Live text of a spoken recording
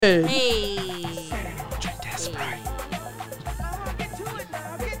Hey. Drink that Sprite.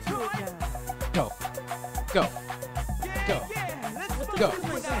 Go. Go. Go. Go.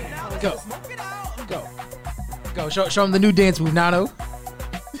 Go. Go. Go. Show him the new dance move, Nano.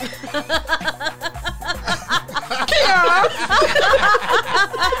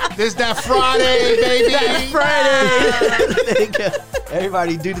 This that Friday, baby. That Friday.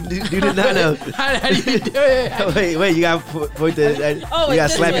 Everybody do the Nano. How do you do it? Wait, you got to point the. You got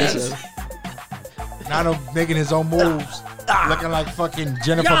to slap yourself. Nano making his own moves. Looking like fucking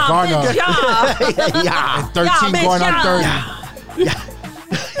Jennifer Garner. Yeah. And 13 going on 30. Yeah.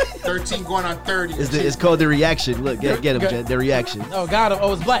 13 going on 30. It's called the reaction. Look, get him, Jen. The reaction. Oh, got him.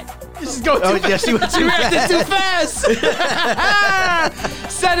 Oh, it's black. Just go too fast. Yeah, she went too reacted too fast.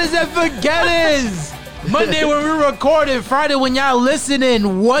 Setters and forgetters. Monday when we're recording, Friday when y'all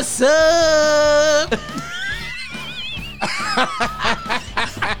listening. What's up?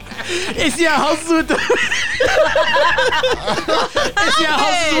 It's your host with the it's your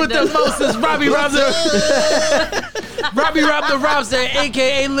host with the most. It's Robbie Rob the Robster,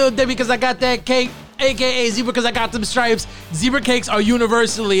 aka Lil Debbie, because I got that cake, aka Zebra because I got them stripes. Zebra cakes are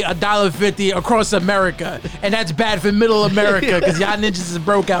universally $1.50 across America, and that's bad for middle America because y'all ninjas is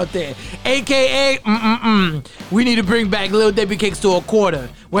broke out there. AKA we need to bring back Lil Debbie cakes to $0.25,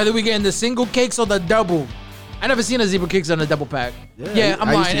 whether we getting the single cakes or the double. I never seen a Zebra cakes on a double pack. Yeah,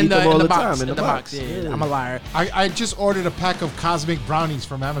 I'm lying. In the box. In the box. Yeah, I'm a liar. I just ordered a pack of Cosmic Brownies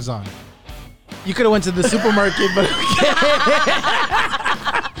from Amazon. You could have went to the supermarket, but okay.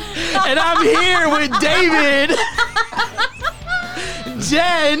 And I'm here with David,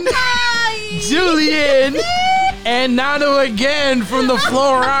 Jen, Julian, and Nano again from the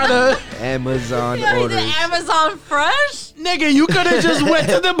Florida. Amazon You orders. did Amazon Fresh? Nigga, you could have just went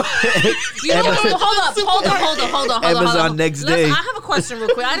to the... You know, hold on. Amazon next day. I have a question real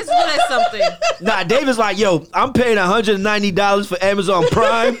quick. I just realized something. Nah, David's like, yo, I'm paying $190 for Amazon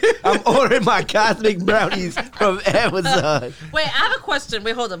Prime. I'm ordering my Cosmic Brownies from Amazon. Wait, I have a question.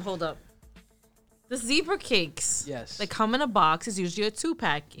 Wait, hold up. The Zebra cakes. Yes. They come in a box. It's usually a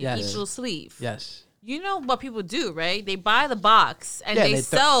 2-pack in each little sleeve. Yes. You know what people do, right? They buy the box and Yeah, they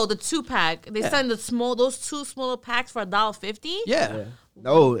sell the 2-pack. They send those two smaller packs for $1.50. Yeah.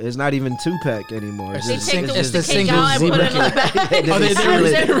 No, it's not even 2-pack anymore. They take It's the the cake single out and put it in Zebra the bag. Oh,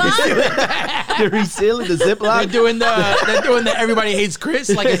 they're resealing the They're Ziploc. doing the Everybody Hates Chris,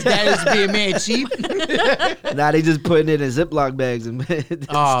 like his dad is being made cheap. Nah, they just putting it in Ziploc bags. And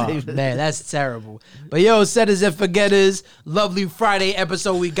Oh, man, that's terrible. But yo, setters and forgetters, lovely Friday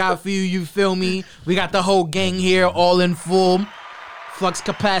episode we got for you. You feel me? We got the whole gang here, all in full. Flux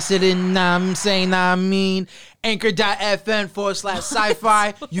capacity,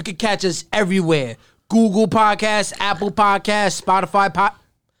 Anchor.fm/sci-fi. You can catch us everywhere. Google Podcasts, Apple Podcasts, Spotify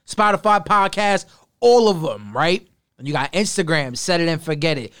Podcasts, all of them, right? And you got Instagram, Set It and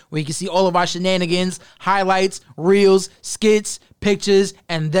Forget It, where you can see all of our shenanigans, highlights, reels, skits, pictures,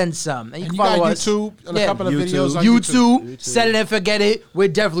 and then some. And you And can you follow got us. YouTube and a couple of videos on YouTube, Set It and Forget It. We're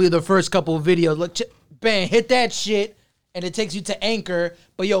definitely the first couple of videos. Look, bang, hit that shit, and it takes you to Anchor.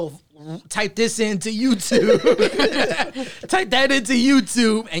 But yo, type this into YouTube. Type that into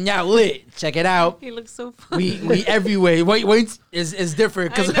YouTube, and y'all lit. Check it out. He looks so funny. We everywhere. Wait, is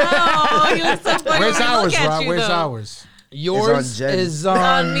different I because know. He looks so funny. Where's when I ours, look at Rob? you, Where's though. ours? yours Jen. is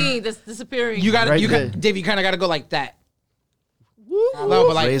On me, that's disappearing. You got Right you there. got Dave. You kind of got to go like that. No,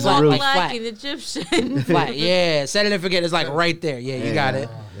 but like Raise the flat, roof. like Black flat. and Egyptian. Flat, yeah. Set it and forget. It's like right there. Yeah, you got it.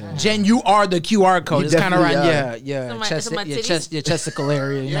 Jen, you are the QR code. You It's kind of definitely around, are. yeah, my- chest, so my your titties? chesticle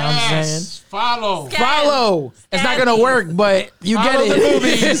area. You know what I'm saying? Yes. Follow. Follow. It's not gonna work, but you Follow get the it.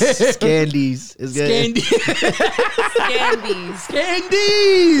 movies. Scandies. It's good. Candies.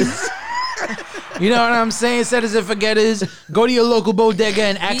 Candies. You know what I'm saying? Setters and forgetters. Go to your local bodega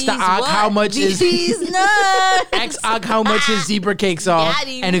and ask the Ock how much is These nuts. ask Ock how much his zebra cakes are. Got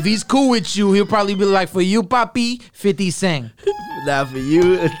him. And if he's cool with you, he'll probably be like, for you, papi, 50 cents. Not for you.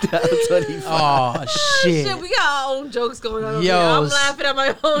 $1.25. Oh shit. Shit, we got our own jokes going on. Over Yo, here. I'm laughing at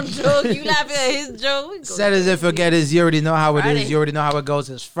my own joke. You laughing at his joke. We go Setters and forgetters, you already know how it Friday. is. You already know how it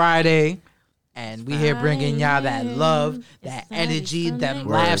goes. It's Friday. And we here bringing y'all that love, that energy, them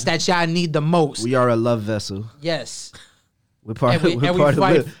laughs that y'all need the most. We are a love vessel. Yes. We're part, And we- we're and we part,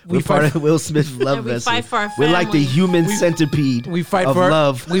 fight- of, we we're part fight- of Will Smith's love And we vessel. fight for our We're like the family. human centipede We fight of for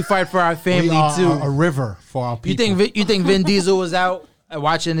love. We fight for our family We are too. a river for our You people. think Vin Diesel was out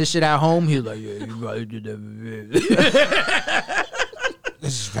watching this shit at home? He was like, yeah, you gotta do that.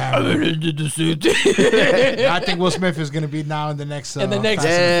 This is family. did the same thing. I think Will Smith is gonna be now in the next. In the next-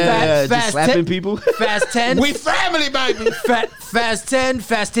 Fast and Yeah, Fast just slapping 10. people. Fast 10. We family, baby. Fast 10.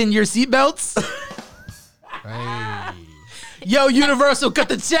 Fasten your seatbelts. Hey. Yo, Universal, cut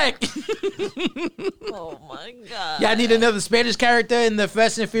the check. Oh my god. Y'all need another Spanish character in the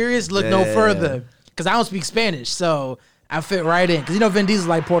Fast and Furious? Look no Yeah. further. Because I don't speak Spanish, so I fit right in. Because you know Vin Diesel's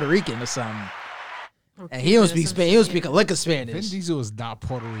like Puerto Rican or something. And he don't speak Spanish. He don't speak a lick of Vin Spanish. Diesel is not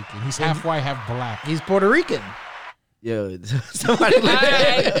Puerto Rican. He's half white, half black. He's Puerto Rican. Yo, somebody. All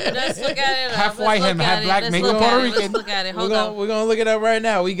right, let's look at it. Half Let's white, look half at it. black, Let's make look him at Puerto it. Rican. Let's look at it. We're Hold on. gonna look it up right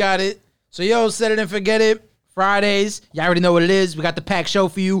now. We got it. So yo, set it and forget it. Fridays, y'all already know what it is. We got the packed show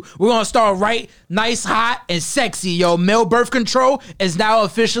for you. We're gonna start right, nice, hot, and sexy. Yo, male birth control is now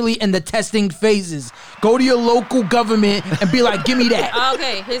officially in the testing phases. Go to your local government and be like, give me that.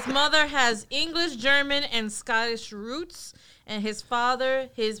 Okay, his mother has English, German, and Scottish roots, and his father,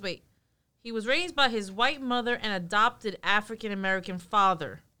 he was raised by his white mother and adopted African American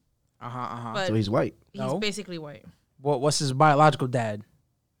father. But So he's white. he's No. basically white. What's his biological dad?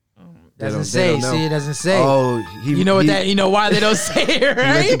 They Doesn't don't say. know. See, it doesn't say. Oh, you know what that? You know why they don't say it, He went to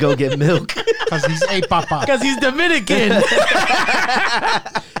right? go get milk. Because he's a papa. Because he's Dominican.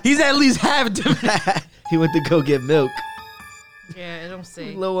 He's at least half Dominican. He went to go get milk. Yeah, I don't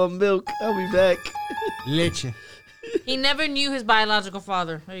say. Low on milk. I'll be back. Leche. He never knew his biological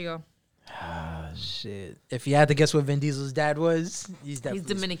father. There you go. Shit. If you had to guess what Vin Diesel's dad was, he's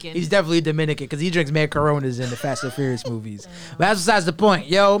Dominican. He's definitely Dominican because he drinks mad Coronas in the Fast and Furious movies. But that's besides the point.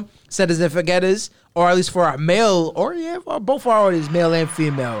 Yo, setters and forgetters, or at least for our male, or both our audience, male and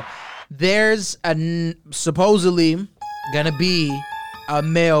female, there's supposedly gonna be a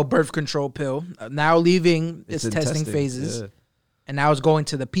male birth control pill now leaving its in testing testing, phases, yeah. and now it's going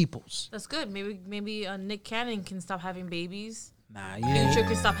to the peoples. That's good. Maybe Nick Cannon can stop having babies. Nah, Future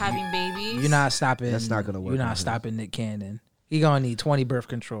can stop having babies. you're not stopping. That's not gonna work You're with not him. stopping Nick Cannon. He gonna need 20 birth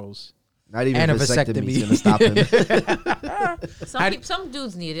controls. Not even And a vasectomy is vasectomy. gonna stop him. Some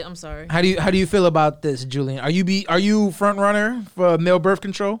dudes need it. I'm sorry. How do you feel about this, Julian? Are you front runner for male birth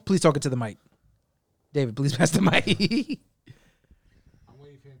control? Please talk it to the mic. David, please pass the mic. I'm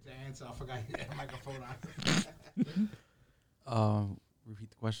waiting for him to answer. I forgot he had a microphone on. Repeat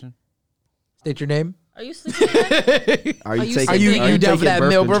the question. State your name. Are you sleeping yet? Are you you taking? Are you are down for taking that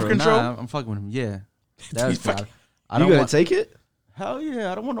male birth control? Nah, I'm fucking with him. Yeah, that's fine. I You don't gonna want. take it? Hell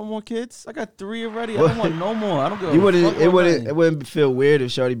yeah! I don't want no more kids. I got 3 already. I don't want no more. I don't go. You wouldn't. It wouldn't feel weird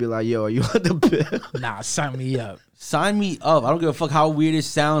if Shorty be like, "Yo, are you on the pill?" Nah, sign me up. Sign me up. I don't give a fuck how weird it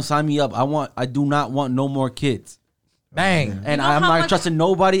sounds. Sign me up. I do not want no more kids, Bang. and know I'm how not much- trusting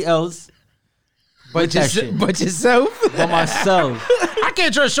nobody else But, that shit. but yourself? but myself. I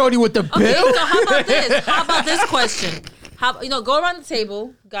can't trust Shorty with the Okay, pill. so how about this? How about this question? Go around the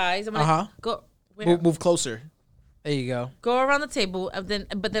table, guys. I'm gonna go. Where? Move closer. There you go. Go around the table, and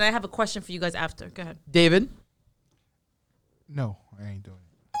but then I have a question for you guys after. Go ahead. David, No, I ain't doing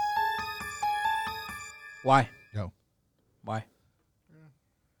it. why? No. Why?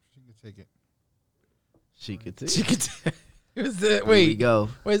 She can take it. She could take. She could. Here we Wait. go.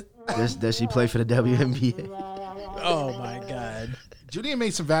 Where's, Does she play for the WNBA? oh my God. Julian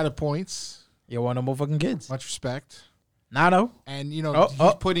made some valid points. You want no more fucking kids? Much respect. Nano? And, you know, Oh, he's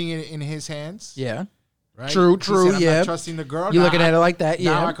oh. putting it in his hands. Yeah. Right? True, He true, said, I'm yeah. not trusting the girl. You Now looking at it like that?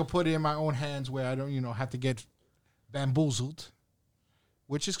 Now Yeah. I could put it in my own hands where I don't, have to get bamboozled,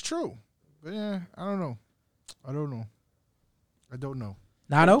 which is true. But yeah, I don't know.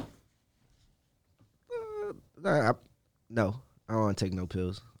 Nano? No, I don't want to take no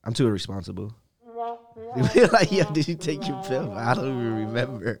pills. I'm too irresponsible. They be like, yo, did you take your pill? I don't even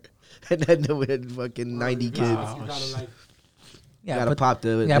remember. And then we had fucking 90 kids. Yeah, Gotta put, pop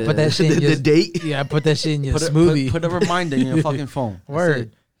the, yeah, the, put that shit in the your, date. Yeah, put that shit in your Put smoothie. a reminder in your fucking phone. That's Word.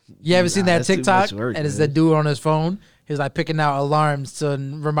 it. You ever seen Nah, that that's too TikTok? much work, And it's man. that dude on his phone. He's like picking out alarms to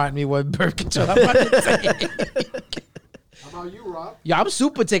remind me what birth control I'm about to take. How about you, Rob? Yo, I'm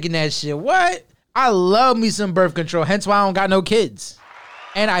super taking that shit. What? I love me some birth control. Hence why I don't got no kids.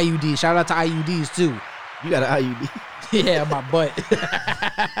 And IUD. Shout out to IUDs too. You got an IUD. Yeah, my butt.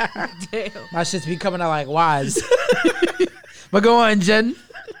 Damn. My shit's be coming out like wise. But go on, Jen,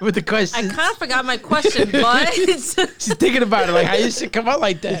 with the I questions. kind of forgot my question, but She's thinking about it, like how your shit come out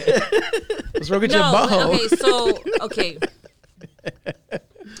like that. What's wrong with your no. butthole? Okay.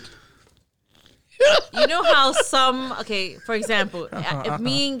 You know how for example, if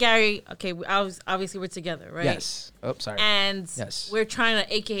me and Gary, obviously we're together, right? Yes. Oh, sorry. And Yes. we're trying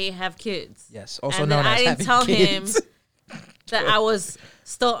to AKA have kids. Yes. Also And known then as I didn't having tell kids. him that I was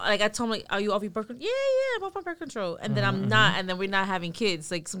still like I told him like, are you off your birth control? Yeah, I'm off my birth control, and then I'm not, and then we're not having kids.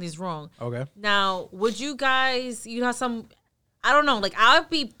 Like something's wrong. Okay. Now, would you guys? You know some? I don't know. Like I'd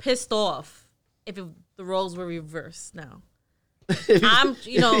be pissed off if the roles were reversed. Now,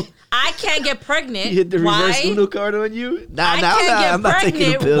 I can't get pregnant. He hit the Why? reverse Uno card on you. Nah, I can't get I'm not taking the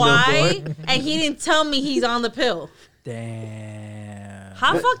pregnant. pill Why? no more. And he didn't tell me he's on the pill. Damn.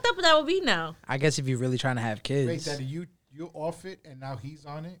 How fucked up that would be now? I guess if you're really trying to have Wait, kids. that you're off it and now he's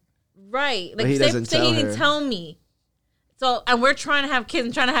on it. Right. But Like he say doesn't he tell didn't her. tell me. So and we're trying to have kids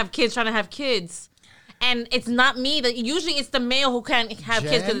and trying to have kids. And it's not me. That usually it's the male who can't have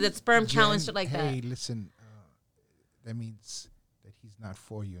kids because of the sperm count and shit like that. Hey, listen, that means that he's not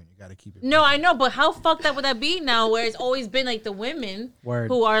for you, and you got to keep it. No, I know, but how fucked up would that be now? Where it's always been like the women Word.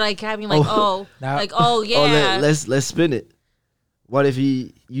 who are like having like Now- yeah. Let's spin it. What if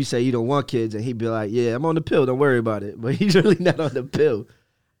you say you don't want kids and he'd be like, yeah, I'm on the pill, don't worry about it, but he's really not on the pill.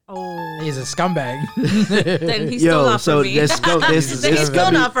 He's a scumbag. Then he's still Yo, not so for me. there's Then he's still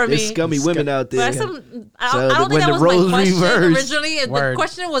not for me. There's scummy women out there. But I So don't think when that the was my roles question reversed- originally. The Word.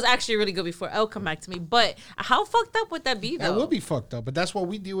 question was actually really good before. It'll come back to me. But how fucked up would that be, though? That would be fucked up, but that's what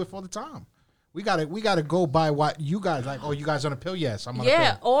we deal with all the time. We gotta go by what you guys like. Oh, you guys on a pill? Yes, I'm on a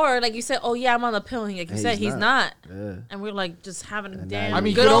Yeah, pill. or like you said, oh yeah, I'm on the pill. And like you said, he's not. Yeah. And we're like just having a And damn I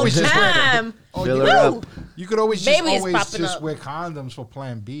mean, you good could old always just wear time. Oh, Fill you, her Woo! up. you could always just Baby is always popping just up. wear condoms for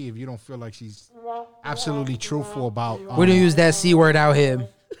Plan B if you don't feel like she's absolutely truthful about. We don't use that C word out here.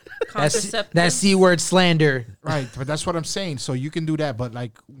 Contraceptive. That C word slander. Right, but that's what I'm saying. So you can do that, but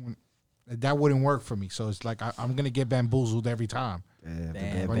like that wouldn't work for me. So it's like I'm gonna get bamboozled every time.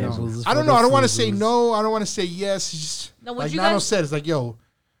 Damn, But no. bamboozles I don't for know. the I don't want to say foozles. no. I don't want to say yes. It's just, Now, would like you Nano guys- said, it's like, yo,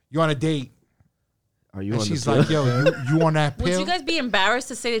 you on a date, Are you and on she's the like, pill? yo, you on that Would pill? you guys be embarrassed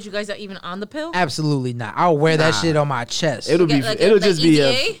to say that you guys are even on the pill? Absolutely not. I'll wear that shit on my chest. It'll be. Get like It'll like just be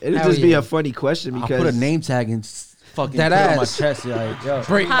EDA? It'll Hell just be yeah. a funny question I'll because put a name tag and fucking That put it on my ass. chest. Like, yo.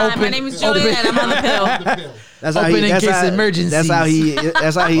 Break, Hi, open, my name is Julia, open- and I'm on the pill. That's how Open he. in That's case how, emergencies.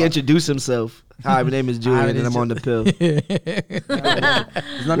 That's how he introduced himself. Hi, my name is Julian, and I'm on the pill.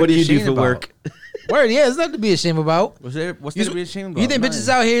 There's nothing What to do be you do ashamed for about. work? Word, yeah, it's nothing to be ashamed about. What's there to be ashamed about? You think bitches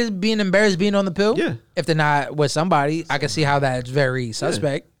out here being embarrassed being on the pill? Yeah. If they're not with somebody, I can see how that's very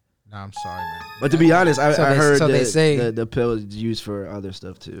suspect. Nah, I'm sorry, man. But to be honest, I So they- heard so they say- the pill is used for other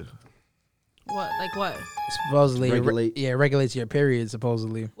stuff too. What? Like what? Supposedly, Regulate. regulates your period.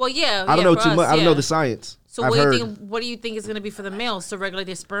 Supposedly, Well, yeah. I don't yeah, know for too us, much. I don't yeah. know the science. So I've what do heard you think? What do you think is going to be for the males to regulate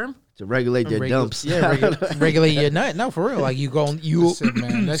their sperm? to regulate their dumps. Yeah, regulate your nut. No, for real. Like you go, you. Listen,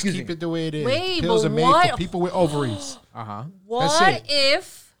 man, let's Excuse keep me. it the way it is. Wait, Pills but are made what- for people with ovaries. Uh huh. What it.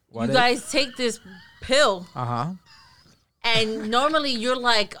 if What you if? guys take this pill Uh huh. and normally you're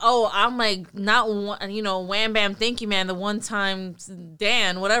like, oh, I'm like not one, wham bam, thank you, man. The one time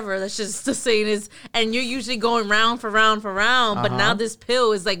Dan, whatever. That's just the saying is, and you're usually going round for round for round, but now this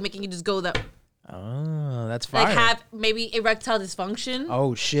pill is like making you just go that, Oh, that's fire. like have maybe erectile dysfunction.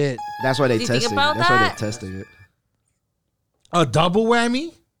 Oh shit. That's why they Do you think testing. about That's why that? they're testing it. A double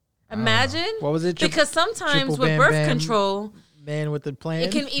whammy? Imagine. What was it? Because sometimes triple with bam birth bam. control, Man with the plan.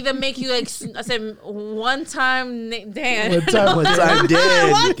 it can either make you like I said one time Dan. One time- One time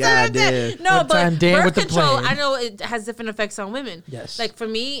dead. One time God Dan. damn. No, One but time Dan birth with the control, plan. I know it has different effects on women. Yes. Like for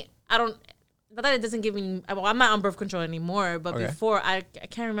me, I don't. Not that it doesn't give me. Well, I'm not on birth control anymore. But Okay. before, I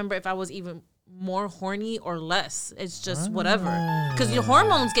can't remember if I was even more horny or less. It's just whatever. Because your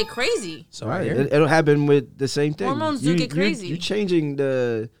hormones get crazy. so Right. right. It'll happen with the same thing. Hormones do get crazy. You're changing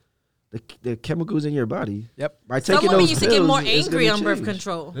the chemicals in your body. Yep. By Some taking women those used to get pills, more it's angry gonna on birth change.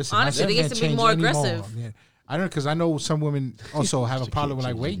 control. Listen, Honestly, that they shit used to can't be more change anymore. aggressive. Yeah. I don't know, because I know some women also have a problem with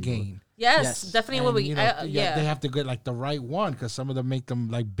like weight gain. Yes, Yes. definitely. And, What we? you know, Yeah, they have to get like the right one because some of them make them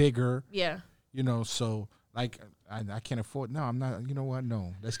like bigger. yeah. So like I can't afford. No, I'm not. You know what?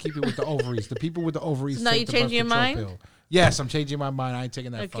 No, let's keep it with the ovaries. The people with the ovaries. So now take you the birth changing your control mind? pill. Yes, I'm changing my mind. I ain't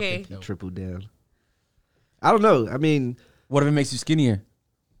taking that Okay. fucking pill. Triple down. I don't know. I mean, What if it makes you skinnier?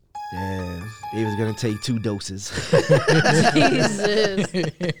 damn, he was gonna take 2 doses. Jesus.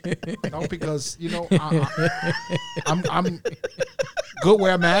 No, because I'm good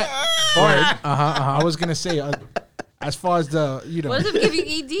where I'm at. But I was gonna say, as far as the What if it give you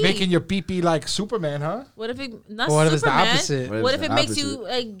ED? making your pee like Superman, huh? What if it not What if it's the Superman? opposite? What if it makes you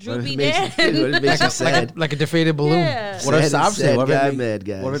like droopy What if Dan? it makes you sad? Like a deflated balloon. Yeah. What if it's the Sad- opposite? sad What if, guy, it mad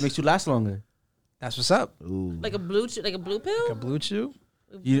guys. what if it makes you last longer? That's what's up. Ooh. Like a blue pill? A blue chew.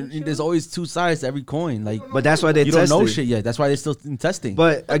 There's always 2 sides to every coin. Like But that's why they're you don't testing. know shit yet. That's why they're still in testing.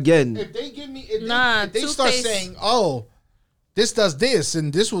 But again, If they give me, Nah, if they start toothpaste- saying, "Oh, this does this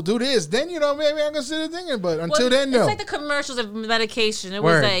and this will do this, then maybe I'm consider thinking. But until then, no. It's like the commercials of medication. It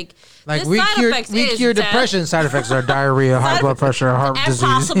Word. was like we side cure effects is depression. death. Side effects are diarrhea, high blood pressure, heart And disease.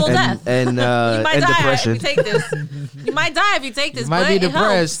 possible death. and You might and die depression. if you take this. You might die if you take this. You might but be it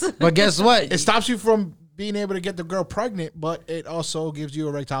helps. depressed, but guess what? It stops you from being able to get the girl pregnant, but it also gives you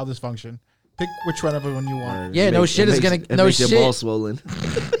erectile dysfunction. Pick which one you want. Yeah, no shit is gonna. It No makes your shit. balls swollen.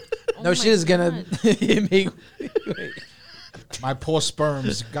 Oh No my shit is gonna. God. make- My poor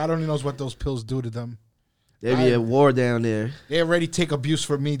sperms. God only knows what those pills do to them. There be a war down there. They already take abuse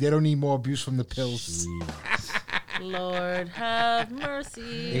from me. They don't need more abuse from the pills. Lord have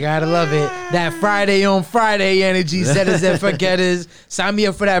mercy. You gotta love it. That Friday on Friday energy, setters and forgetters. Sign me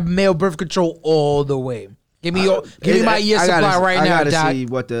up for that male birth control all the way. Give me my year supply right I now, gotta Doc. see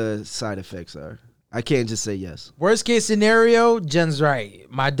what the side effects are. I can't just say yes. Worst case scenario, Jen's right.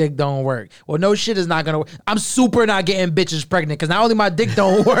 My dick don't work. Well, no shit is not gonna work. I'm super not getting bitches pregnant because not only my dick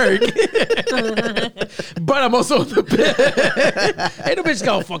don't work, but I'm also the bitch. Ain't no bitch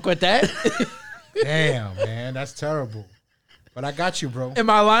gonna fuck with that. Damn, man, that's terrible. But I got you, bro. Am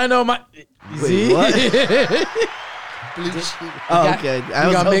I lying on my? See? what? Bleach. Oh, okay. I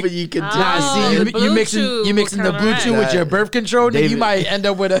was gotta hoping make- you could. Nah, Oh, see, the you mixing Bluetooth the will Bluetooth counteract. with your birth control, then you David- might end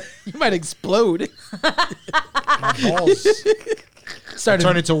up with you might explode. My balls. Started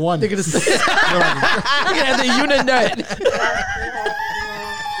Turn it to one. Look at this. Look at the unit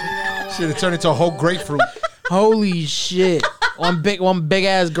Should have turned into a whole grapefruit. Holy shit! One big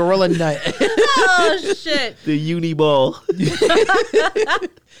ass gorilla nut. Oh shit. The uni ball.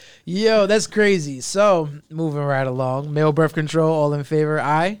 Yo, that's crazy. So moving right along, male birth control. All in favor?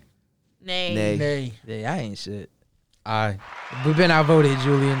 Aye. Nay. Nay. Nay. Yeah, I ain't shit. I We've been outvoted,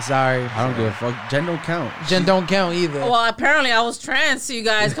 Julian. Sorry. I don't give a fuck. Jen don't count. Jen don't count either. Well, apparently I was trans to you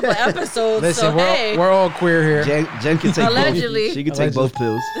guys a couple of episodes. Listen, so we're hey, we're all queer here. Jen can take Allegedly. both. She can take both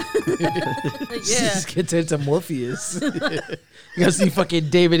pills. yeah. Just get into Morpheus. You gotta see fucking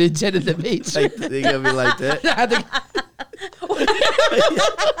David and Jen in the Matrix. Like, they gonna be like that. I think-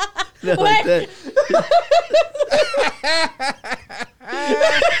 Not like that.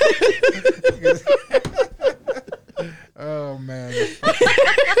 Oh man.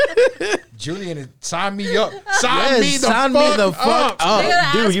 Julian, sign me up. Sign me the sign fuck me the fuck up. up. They're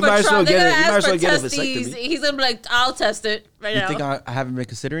gonna Dude, ask you for might as well they're get gonna it. You ask might as well for get a testes. vasectomy. He's gonna be like, I'll test it right You now. think I haven't been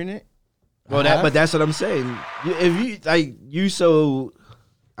considering it? Well, but that's what I'm saying. If you like, you so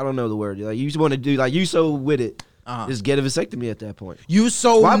I don't know the word. Like you want to do like you so with it. Just get a vasectomy at that point. You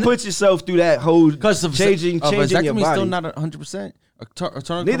so Why put yourself through that whole Because changing your vasectomy is body? still not 100%.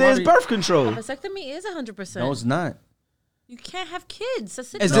 Neither is birth control. Vasectomy is 100%. No, it's not. You can't have kids.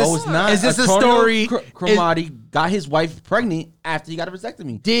 That's it. Is No, this- it's not. is this a Antonio story- Cromartie got his wife pregnant after he got a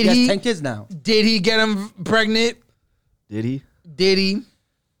vasectomy. Did he he? has 10 kids now. Did he get him pregnant? Did he? Did he?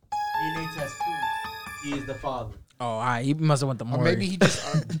 DNA test proves he is the father. Oh, all right. He must have went to Or Maury. maybe he just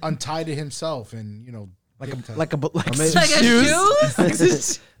untied it himself and like gift her. like maybe- some Like a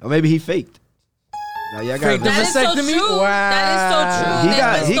shoes? Or maybe he faked. Now, y'all gotta Faked the That is so vasectomy? true. Wow. That is so true. He There's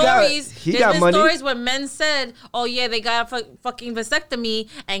got- been he got- stories. he There's got been money. stories where men said, "Oh yeah, they got a fucking vasectomy,"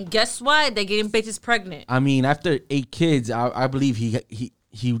 and guess what? They getting bitches pregnant. I mean, after 8 kids, I believe he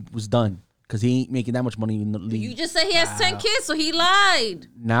was done because he ain't making that much money in the league. You just said he has 10 kids, so he lied.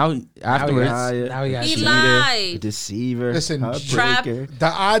 Now afterwards, Now he got He cheated. lied. Deceiver. Listen, Trap. heartbreaker. The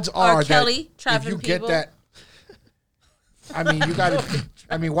odds are that Kelly, if trapping you get people. that, I mean, you got to.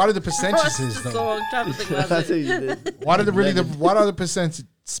 I mean, what are the percentages though? So traffic I closet. tell you that. What are the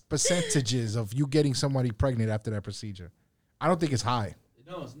percentages of you getting somebody pregnant after that procedure? I don't think it's high.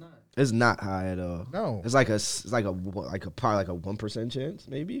 no, it's not. It's not high at all. No. It's like probably like a 1% chance,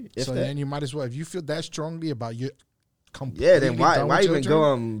 maybe. If So that. then you might as well, if you feel that strongly about your Yeah, then why done with even children? go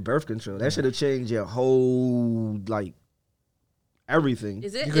on birth control? That should have changed your whole like everything.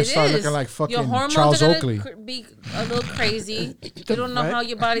 Is it? You could It start is. looking like fucking Your hormones Charles are gonna Oakley. be a little crazy. You don't know how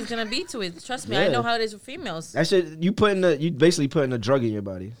your body's gonna be to it. Trust me, I Yeah. know how it is with females. That shit you basically putting a drug in your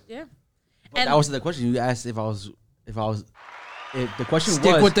body. Yeah. But And that wasn't the question. You asked if the question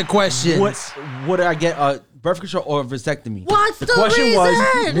Stick was with the questions. what would I get birth control or vasectomy? What's the question reason?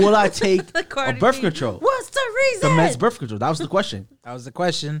 was will I take a Cardi birth B. control? What's the The reason? men's birth control. That was the question. That was the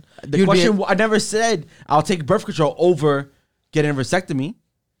question. The You'd question be- I never said I'll take birth control over getting a vasectomy.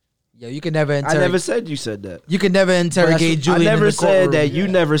 Yo, you can never I interrogate. never said you said that. You can never interrogate I Julian. I never in the said courtroom. that. You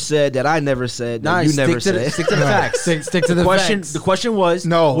never said that. I never said that. Nah, You stick never to the, said. stick to the facts. Stick to the question. facts. The question was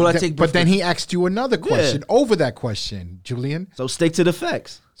No, will I take birth but then he asked you another question over that question, Julian. So stick to the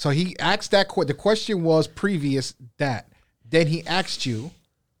facts. So he asked that the question was previous that. Then he asked you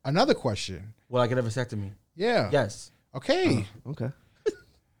another question. will I get a vasectomy? Yeah. Yes. Okay. Okay.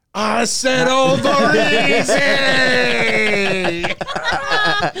 I said all the reasons.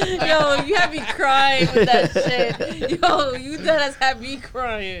 Yo, you have me crying with that shit. Yo, you deadass have me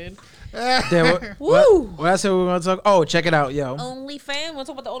crying. Then Woo! what else are we gonna talk? Oh, check it out, yo. OnlyFans. Want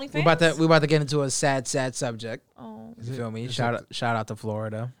to talk about the OnlyFans? We about to get into a sad subject. Oh, You feel me? Shout out to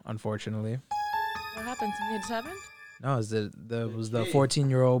Florida. Unfortunately, what happened to me? It just happened. no, it was the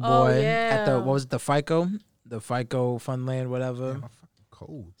 14-year-old boy Oh, at the yeah. what was it, the FICO Funland, whatever. I'm fucking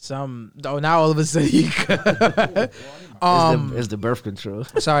cold. Now all of a sudden he It's the birth control.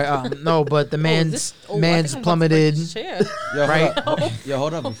 sorry, no, but the man's plummeted. Yo, Right. Yo,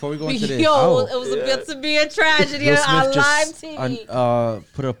 hold up. Before we go into this, Yo, it was about to be a tragedy Will on Smith live just TV.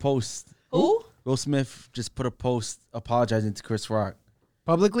 put a post. Who? Will Smith just put a post apologizing to Chris Rock.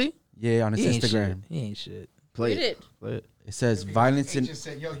 Publicly? Yeah, on his He ain't Instagram. shit. He ain't shit. Play Read it. it. Play it. It says violence in. Just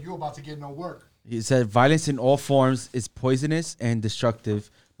said, yo, you about to get no work. He said violence in all forms is poisonous and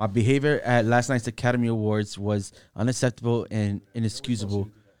destructive. My behavior at last night's Academy Awards was unacceptable and inexcusable.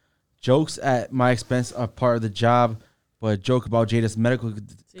 Jokes at my expense are part of the job, but a joke about Jada's medical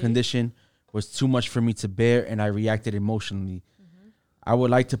condition was too much for me to bear, and I reacted emotionally. I would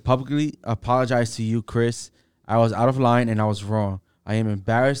like to publicly apologize to you, Chris. I was out of line and I was wrong. I am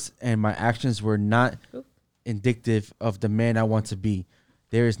embarrassed, and my actions were not indicative of the man I want to be.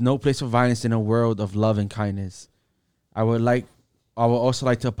 There is no place for violence in a world of love and kindness. I would also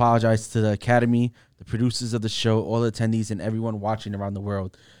like to apologize to the Academy, the producers of the show, all the attendees, and everyone watching around the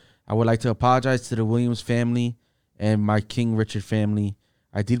world. I would like to apologize to the Williams family and my King Richard family.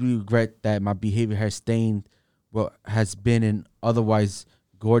 I deeply regret that my behavior has stained what has been an otherwise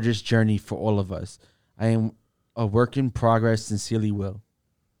gorgeous journey for all of us. I am a work in progress. Sincerely, Will.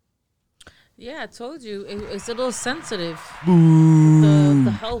 Yeah, I told you. It's a little sensitive. The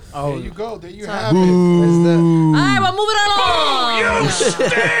health. Oh, There you go. There you have it. where's the All right, well, moving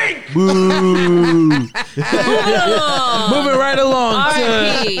along. Moving along. moving right along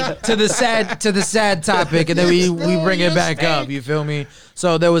R.I.P. to the sad topic, and then we bring it back up. You feel me?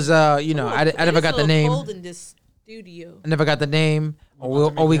 So there was I never got the name. Cold in this studio. I never got the name.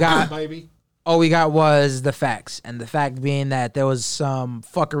 All we got was the facts, and the fact being that there was some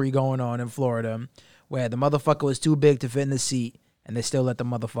fuckery going on in Florida, where the motherfucker was too big to fit in the seat, and they still let the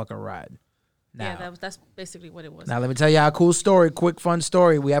motherfucker ride. Now, Yeah, that's basically what it was. Now let me tell y'all a cool story, quick fun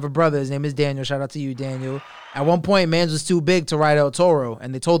story. We have a brother. His name is Daniel. Shout out to you, Daniel. At one point, Mans was too big to ride El Toro,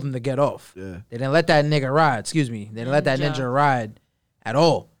 and they told him to get off. Yeah. They didn't let that nigga ride. Excuse me. They didn't let that ninja ride at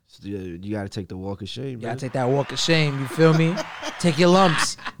all. So, you got to take the walk of shame. You gotta man. take that walk of shame. You feel me? Take your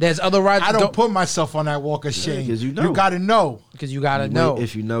lumps. There's other rides. I don't put myself on that walk of shame. 'cause you know. You got to know. because you gotta You know. wait,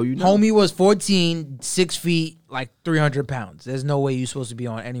 if you know, you know. Homie was 14, 6 feet, like 300 pounds. There's no way you're supposed to be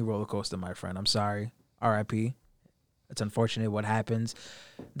on any roller coaster, my friend. I'm sorry. R.I.P. It's unfortunate what happens.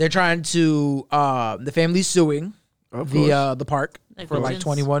 They're trying to, the family's suing Of course. the park for like Negligence.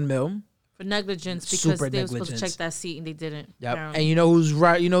 21 mil. For negligence because Super they were supposed to negligence. check that seat and they didn't. Yep. apparently. And you know who's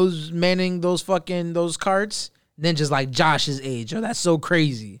right? You know who's manning those carts? Ninjas like Josh's age. Oh, that's so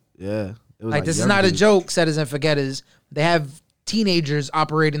crazy. Yeah. It was Like this is young not a dudes. joke, setters and forgetters. They have teenagers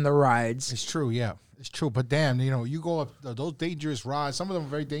operating the rides. It's true, yeah. It's true. But damn, you go up those dangerous rides. Some of them are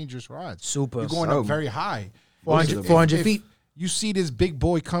very dangerous rides. Super. You're going up very high. 400 If feet. You see this big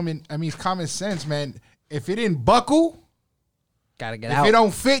boy coming. I mean, it's common sense, man. If it didn't buckle, Gotta get if out. it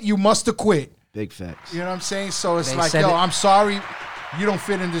don't fit, you must have quit. Big facts. You know what I'm saying? So it's They like, said yo, it- I'm sorry. You don't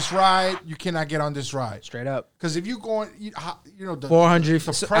fit in this ride. You cannot get on this ride. Straight up. Because if you going, the 400. the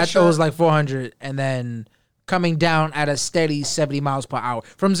I pressure. thought it was like 400, and then coming down at a steady 70 miles per hour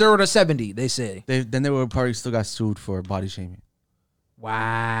from 0 to 70. They say. Then they would probably still got sued for body shaming.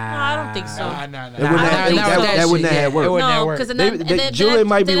 Wow. No, I don't think so. Nah. It wouldn't have- that wouldn't have worked. It wouldn't have No, worked. because They- Julian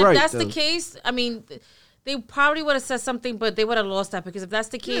might be right, If that's though. the case, I mean, they probably would have said something, but they would have lost that because if that's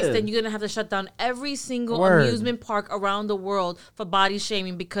the case, Yeah. then you're gonna have to shut down every single Word. amusement park around the world for body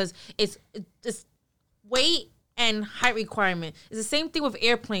shaming because it's weight and height requirement. It's the same thing with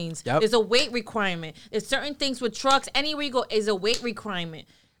airplanes. Yep. There's a weight requirement. There's certain things with trucks. Anywhere you go is a weight requirement.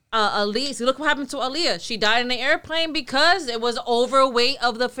 Aaliyah, see, look what happened to Aaliyah. She died in the airplane because it was overweight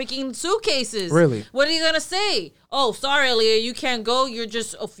of the freaking suitcases. Really? What are you gonna say? Oh, sorry, Aaliyah, you can't go.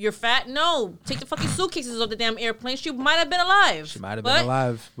 You're fat. No, take the fucking suitcases off the damn airplane. She might have been alive. She might have been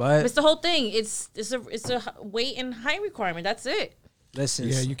alive, but It's the whole thing. It's a weight and height requirement. That's it. listen.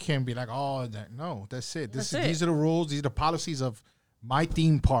 Yeah, you can't be like, oh, that. No, that's it. That's it. These are the rules. These are the policies of my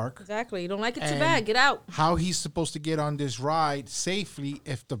theme park. Exactly. You don't like it too And bad. Get out. How he's supposed to get on this ride safely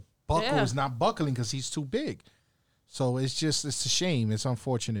if the buckle Yeah. is not buckling because he's too big. So it's a shame. It's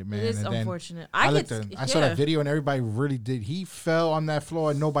unfortunate, man. It is and then unfortunate. I saw yeah. that video and everybody really did. He fell on that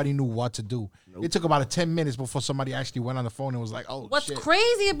floor and nobody knew what to do. It took about 10 minutes before somebody actually went on the phone and was like, "Oh, What's shit."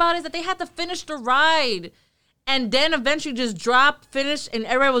 crazy about it is that they had to finish the ride. And then eventually just dropped, finished, and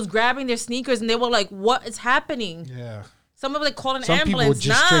everybody was grabbing their sneakers and they were like, what is happening? Yeah. Some of them like calling an Some people ambulance.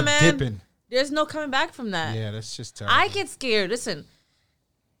 just Nah, straight man. dipping. There's no coming back from that. Yeah, that's just terrible. I get scared. Listen,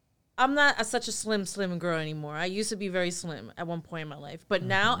 I'm not such a slim girl anymore. I used to be very slim at one point in my life. But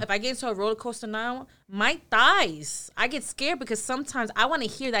now, if I get into a roller coaster now, my thighs, I get scared because sometimes I want to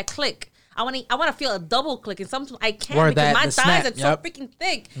hear that click. I want to feel a double click, and sometimes I can't Or because that- my the thighs snap. are so Yep. freaking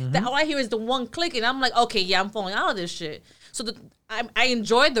thick that all I hear is the one click, and I'm like, okay, yeah, I'm falling out of this shit. So I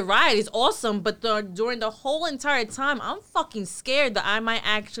enjoyed the ride; it's awesome. But during the whole entire time, I'm fucking scared that I might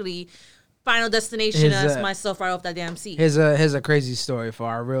actually Final Destination Here's myself right off that damn seat. Here's a crazy story for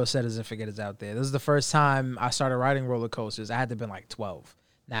our real setters and forgetters out there. This is the first time I started riding roller coasters. I had to have been like 12.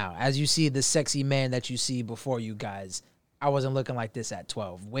 Now, as you see the sexy man that you see before you guys, I wasn't looking like this at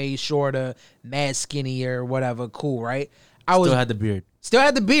 12. Way shorter, mad skinnier, whatever. Cool, right? I Still had the beard. Still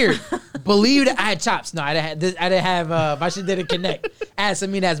had the beard. Believed I had chops. No, I didn't have my shit didn't connect. Ass, I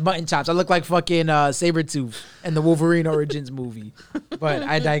mean, that's button chops. I look like fucking Sabretooth in the Wolverine Origins movie. But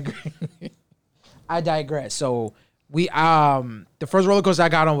I digress. So we the first roller coaster I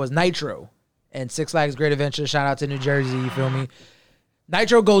got on was Nitro and Six Flags Great Adventure. Shout out to New Jersey, you feel me?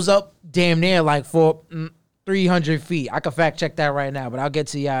 Nitro goes up damn near like 300 feet. I can fact check that right now, but I'll get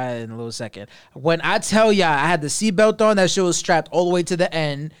to y'all in a little second. When I tell y'all I had the seatbelt on, that shit was strapped all the way to the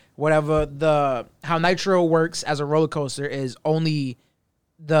end. Whatever how Nitro works as a roller coaster is only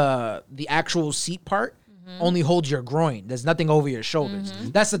the actual seat part only holds your groin. There's nothing over your shoulders.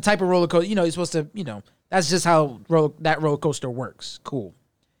 That's the type of roller coaster, you're supposed to, that's just how that roller coaster works. Cool.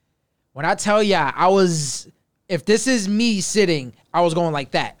 When I tell y'all if this is me sitting, I was going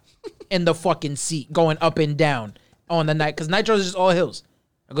like that. In the fucking seat, going up and down on the night, because Nitro is just all hills.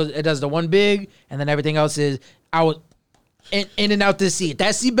 It does the one big, and then everything else is I was in and out this seat. If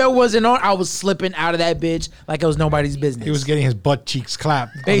that seatbelt wasn't on, I was slipping out of that bitch like it was nobody's business. He was getting his butt cheeks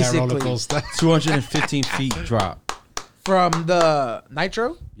clapped Basically. on that roller coaster. 215 feet drop. From the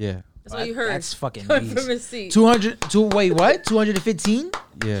Nitro. Yeah. That's all you heard. That's fucking From his beast. seat. 215?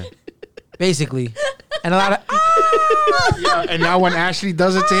 Basically, and a lot of. Yeah, and now when Ashley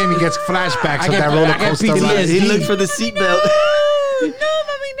does it to him, he gets flashbacks of that roller I get coaster PTSD. ride. He looked for the seatbelt. No,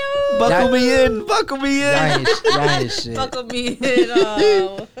 mommy, no. Buckle me in. Buckle me in. That is shit. Buckle me in.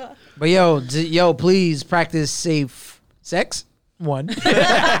 Oh. But yo, please practice safe sex. 1.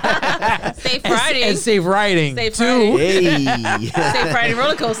 Safe riding. And safe riding. Safe 2. riding. Hey. Safe riding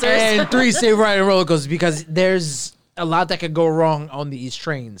roller coasters. And 3, safe riding roller coasters, because there's a lot that could go wrong on these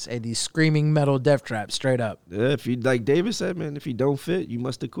trains and these screaming metal death traps, straight up. Yeah, if you, like David said, man, if you don't fit, you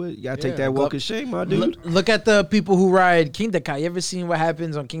must have quit. You gotta take that walk of shame, my dude. Look at the people who ride King Dakar. You ever seen what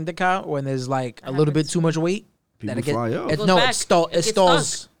happens on King Dakar when there's like a little bit too much weight? People fly up. It goes No, back. it It gets stalls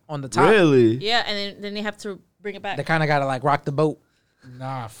stuck. on the top. Really? Yeah, and then they have to bring it back. They kind of gotta like rock the boat.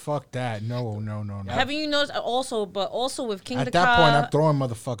 Nah, fuck that. No. Haven't you noticed also with King At Dakar? that point, I'm throwing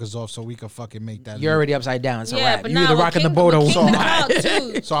motherfuckers off so we can fucking make that. You're leap. already upside down. It's yeah, a wrap. but You now either with rocking King, the boat or with King not. Dakar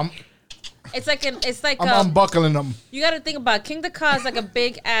too. So I'm I'm unbuckling them. you got to think about King Dakar is like a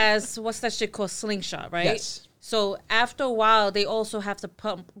big ass what's that shit called slingshot, right? Yes. So after a while, they also have to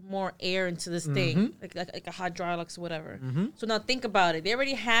pump more air into this thing, like a hydraulics or whatever. So now think about it. They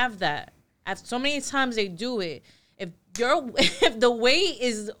already have that. After so many times they do it, if the weight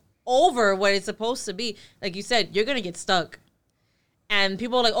is over what it's supposed to be, like you said, you're gonna get stuck. And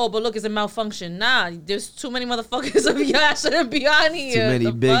people are like, oh, but look, it's a malfunction. Nah, there's too many motherfuckers of y'all shouldn't be on here. Too many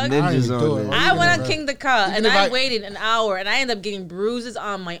The big fuck? ninjas do on it. there. I went on Right. King Dakar and if I I- waited an hour and I ended up getting bruises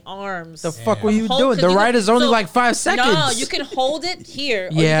on my arms. The fuck were you Hold- doing? The you ride can- is only so- like 5 seconds. No, you can hold it here.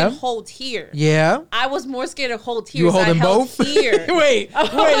 Or Yeah. you can hold here. Yeah. I was more scared to hold here. You were so I holding held both? Here. wait a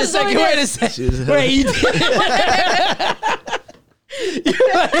was second. doing Wait a this. second. Wait, you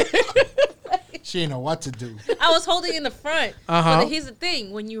She didn't know what to do. I was holding in the front. Uh-huh. But here's the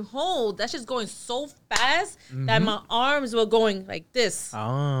thing: when you hold, that's just going so fast that my arms were going like this.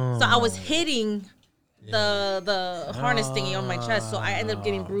 Oh. So I was hitting the harness thingy on my chest. So I ended up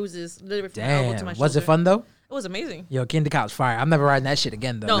getting bruises literally from my elbow to Damn. my shoulder. Was it fun though? It was amazing. Yo, King Dakar's fire. I'm never riding that shit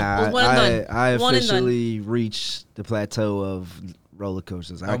again though. No. Nah, one and done. I One and done. officially reached the plateau of roller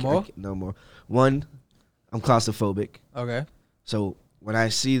coasters. No more? No more. One, I'm claustrophobic. Okay. So when I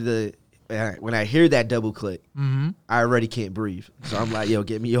see when I hear that double click, I already can't breathe. So I'm like, yo,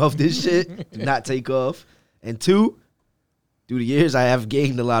 get me off this shit. Do not take off. And 2, through the years, I have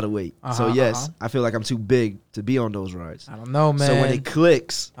gained a lot of weight. So Uh-huh, yes, I feel like I'm too big to be on those rides. I don't know, man. So when it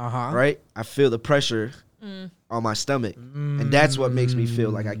clicks, Uh-huh. right, I feel the pressure on my stomach, and that's what makes me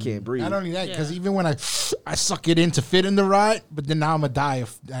feel like I can't breathe. Not only that, because Yeah. even when I suck it in to fit in the ride, but then now I'm gonna die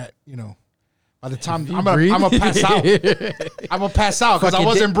if that, you know. By the time I'm gonna pass out, I'm gonna pass out because I Fucking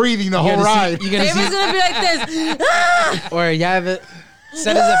wasn't breathing the whole ride. You're gonna Everyone's see, gonna be like this. or you haven't.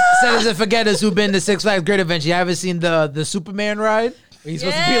 Set as a forgetters who've been to Six Flags Great Adventure. You haven't seen the Superman ride? Where he's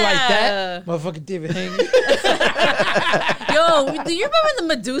supposed to be like that, motherfucking David Hanging. Yo, do you remember the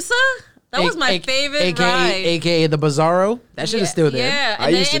Medusa? That was my favorite ride. AKA the Bizarro. That shit is still there. Yeah, I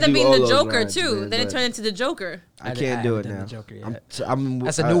and then used it to ended up do being all the those Joker rides, too. man, Then it but- turned into the Joker. I can't do it haven't done now. the Joker yet.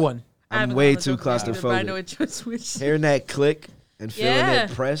 That's a new one. I I'm haven't way gone to too the Joker either, but I know claustrophobic. it switched. Hearing that click and feeling Yeah.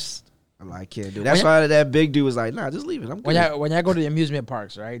 it pressed, I'm like, I can't do it. That's why that big dude was like, nah, just leave it. I'm good. When y'all go to the amusement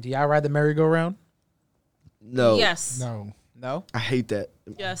parks, right? Do y'all ride the merry-go-round? No. Yes. No, No. I hate that.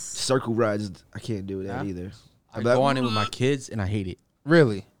 Yes. Circle rides, I can't do that either. I go on it with my kids and I hate it.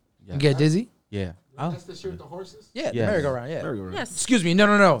 Really? Yeah. You get dizzy? Yeah. that's the shit with the horses. Yeah, Yeah. the merry-go-round. Yeah. Merry-go-round. Yes. Excuse me.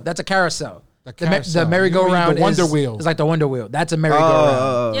 No. That's a carousel. The The carousel. merry-go-round The Wonder is, Wheel. It's like the Wonder Wheel. That's a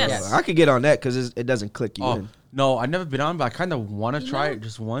merry-go-round. Yes. I could get on that because it doesn't click you Oh in. no, I've never been on, but I kind of want to try it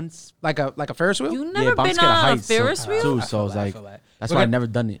just once. Like a Ferris wheel? You Yeah, never but I'm been scared of on a heights, so- Ferris wheel? too. I So feel it's that, I like feel that. that's We're why I've gonna- never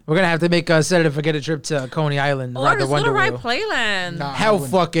done it. We're gonna have to make a Senator forget a trip to Coney Island. Or Ride the just go to Wonder Ride Wheel. Playland. Nah, Hell I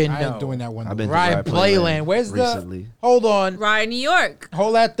wouldn't. fucking I ain't no. doing that one. I've been to Ride Ride Playland. Where's recently. Hold on. Ride New York.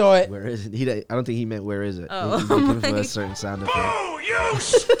 Hold that thought. Where is it? I don't think he meant where is it. Oh. He's looking for a certain sound effect.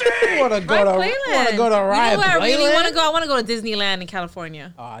 You wanna go Ride to Playland. wanna go to Ride You know where I really Playland? want to go? I want to go to Disneyland in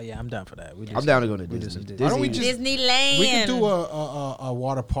California. Oh yeah, I'm down for that. We do I'm some- down to go to we do Disney. some Why don't we Disney- just- Disneyland. We could do a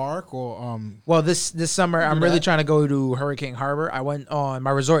water park or Well, this summer I'm really trying to go to Hurricane Harbor. I went on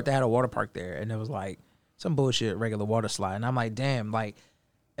my resort. They had a water park there, and it was like some bullshit regular water slide. And I'm like, damn, like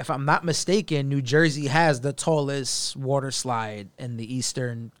if I'm not mistaken, New Jersey has the tallest water slide in the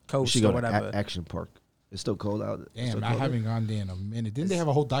eastern We coast should or go whatever. to Action Park. It's still cold out. It's still damn. I cold out. haven't gone there in a minute. Didn't they have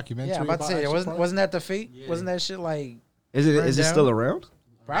a whole documentary? Yeah, I'm about to say, Action Park? wasn't that the fate? Wasn't that shit like Is it Burned still down? around?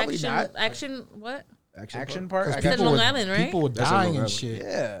 probably action, not? Action, what? Action Park. 'Cause I Said got Long were, Island, right? people were That's in dying Long and Island. shit.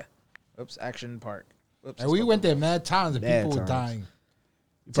 yeah. Oops, Action Park. Oops, And we went there mad times and Mad people were times. dying.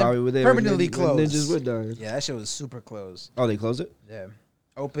 You probably were there when permanently when closed. Ninjas were dying. Yeah, that shit was super close. Oh, they closed it? Yeah.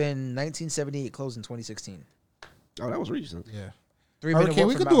 Open 1978, closed in 2016. Oh, that was recent. Yeah. 3-minute Hurricane. walk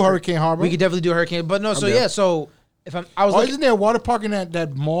We from could Mount do Cre- Hurricane Harbor. We could definitely do Hurricane, but no. So down. yeah, so if I was Oh, looking, isn't there a water park in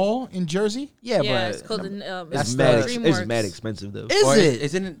that mall in Jersey? yeah, Yeah, but it's called the, That's It's the mad. DreamWorks. It's mad expensive though. is Or it?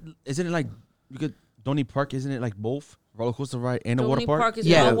 Isn't it like you could Donny Park? Isn't it like both roller coaster ride and a water Donny park? Park is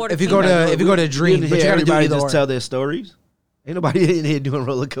Yeah, all water if you go theme. to if you go to Dream, didn't but you hear gotta do everybody either just or. tell their stories. Ain't nobody in here doing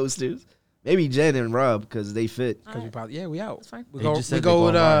roller coasters. Maybe Jen and Rob because they fit. Because we probably we out. That's fine. We They go just we said go they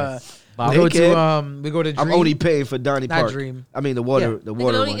with go on we They go can. to we go to Dream. I'm only paying for Donny Not Park. Dream. I mean the water, Yeah. the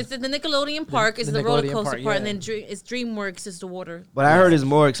water Nickelodeon, one. it's the Nickelodeon Park. It's the the roller Nickelodeon coaster park, part, and yeah. then it's DreamWorks is the water. But I heard it's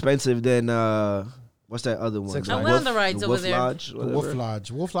more expensive than what's that other one? Six The Flags. I went on the rides over Wolf there. Lodge, The whatever. Wolf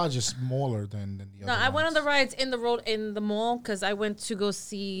Lodge. Wolf Lodge is smaller than the No, other I went on the ones. rides in the road in the mall because I went to go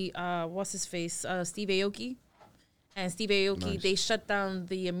see what's his face, Steve Aoki. And Steve Aoki, they shut down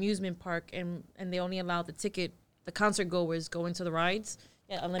the amusement park and they only allowed the concert goers go into the rides.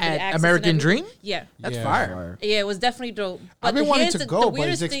 Yeah, unlimited At access and American everything. Dream? Yeah. That's Yeah. fire. Yeah, it was definitely dope. But I've been wanting here's to the go, but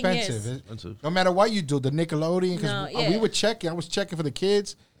it's weirdest thing is- expensive. No matter what you do, the Nickelodeon, because No, we yeah. were checking. I was checking for the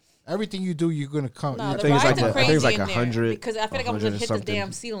kids. Everything you do, you're gonna come. No, you the think it's rides like are a- I think crazy it's like in there 100 because I feel like I'm 100 gonna and hit the something.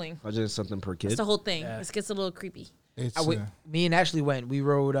 damn ceiling. 100 something per kid. That's the whole thing. It gets a little creepy. it's, Me and Ashley went. We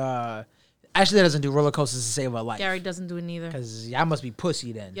rode. Ashley doesn't do roller coasters to save her life. Gary doesn't do it neither. Because y'all must be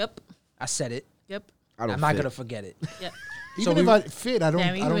pussy then. Yep. I said it. Yep. I don't I'm not fit. gonna forget it. Yep. even so if we- I fit, I don't.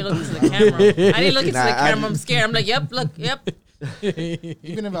 Damn, you I didn't don't look do into the camera. I didn't look into Nah, the I- camera. I'm scared. I'm like, yep, look, yep.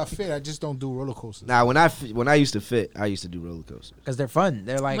 even if I fit, I just don't do roller coasters. Nah, when I used to fit, I used to do roller coasters. Because they're fun.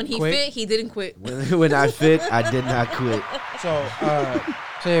 They're like When he quick. fit, he didn't quit. When I fit, I did not quit.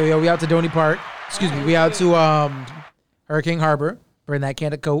 So yeah, we out to Donny Park. Excuse me. We out to Hurricane Harbor. Bring that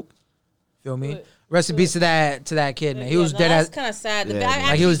can of Coke. Feel me? Good. Rest in peace to that kid, man. He was dead That's as kind of sad. Yeah, I man. like he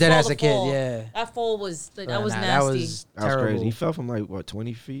actually was dead saw as the a kid. fall. Yeah. That fall was that Nah, was that nasty. was That was terrible. crazy. He fell from like what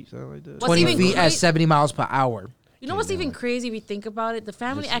 20 feet, something like that. What's 20 even feet at great- 70 miles per hour. You know what's even crazy if you think about it? The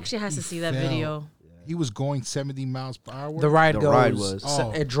family actually has to see that fell. video. he was going 70 miles per hour. The ride The goes. ride was.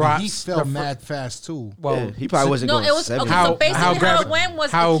 So it and drops. he fell mad fast too. Well, Yeah, he probably wasn't No, going it was 70. okay. How- So basically, how how it went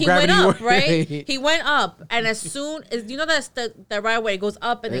was how he went gravity up, works. right? He went up, and as soon as you know that's the right way, it goes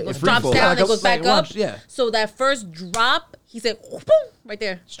up and it It goes free drops falls. down, Yeah, and it goes like back up. lunch, yeah. So that first drop, he said, boom, right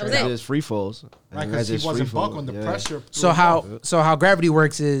there. That was It it. was free falls. Right, And because he that's wasn't free fall. buckling the Yeah. pressure. So how gravity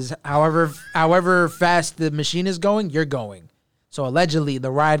works is however fast the machine is going, you're going. So allegedly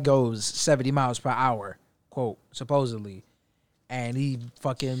the ride goes 70 miles per hour, quote, supposedly. And he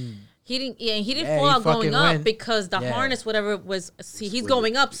fucking He didn't. Yeah, he didn't Yeah, fall he out going fucking up went. because the Yeah. harness, whatever it was. See, he's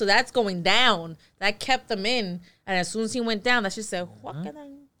going up, so that's going down. That kept him in, and as soon as he went down, that just said,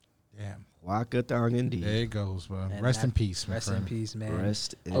 "Wakadang." Damn. Waka thong indeed. There it goes, bro. Man, Rest that- in peace, my rest friend. in peace, man.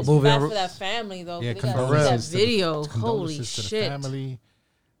 Rest in Oh, It's moving bad ar- for that family though. Yeah, They gotta see that condolences to the- video. Holy Condolences to the shit! family.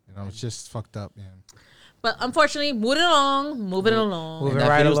 You know, it's just fucked up, man. But unfortunately, moving along. Moving And that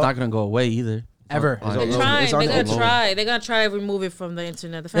right video's along. not gonna go away either. Ever. on- They're It's trying. on They're gonna Hulu. try. They're gonna try to remove it from the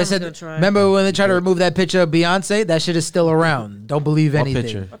internet. The They family's said, gonna try. remember when they tried to remove that picture of Beyonce? That shit is still around. Don't believe What anything.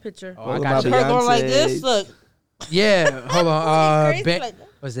 picture? What picture? Oh, I What got about you. Her going like Beyonce? this. Look. Yeah, hold on. Crazy like that.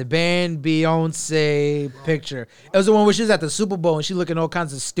 Was it band Beyonce picture? It was the one where she was at the Super Bowl and she looking all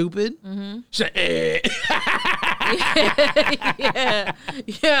kinds of stupid. Mm-hmm. She like, Yeah.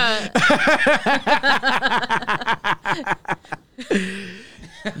 Yeah.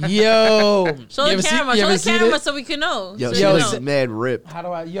 Yo, Show you the ever see- camera. you Show ever the seen camera it? so we can know. Yo, So she you looks know. mad ripped. How do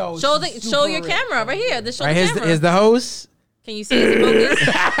I? Yo, Show the super show your rich. camera right here. Just show Right, the here's camera. is the host. Can you see his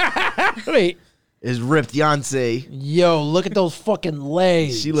focus? Wait, Is ripped Beyonce. yo, look at those fucking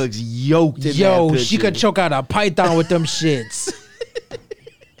legs. She looks yoked in Yo, that she picture. could choke out a python with them shits.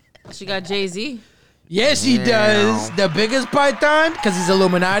 She got Jay-Z. Yes, she does. The biggest python, because he's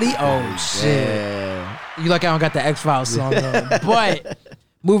Illuminati. Oh, shit. Yeah. You like I don't got the X-Files song on. But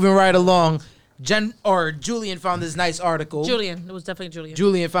moving right along, Julian found this nice article. Julian. It was definitely Julian.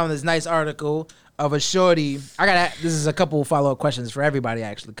 Julian found this nice article of a shorty. This is a couple follow-up questions for everybody,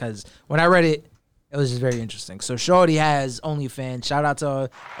 actually, because when I read it, it was just very interesting. So shorty has OnlyFans. Shout out to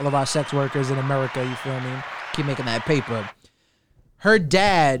all of our sex workers in America, you feel me? Keep making that paper. Her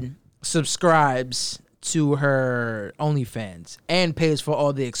dad subscribes to her OnlyFans and pays for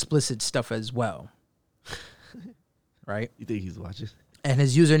all the explicit stuff as well. Right? You think he's watching? And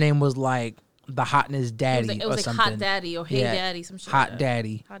his username was like the hotness daddy it or was like something. Hot Daddy or Hey Yeah. Daddy, some shit. Hot like that.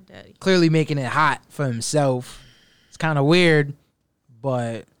 daddy. Hot Daddy. Clearly making it hot for himself. It's kind of weird,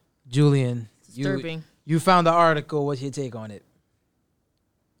 but Julian, Disturbing. you found the article. What's your take on it?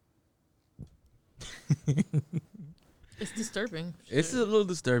 It's disturbing. It's a little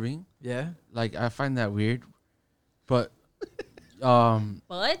disturbing. Yeah. Like I find that weird, but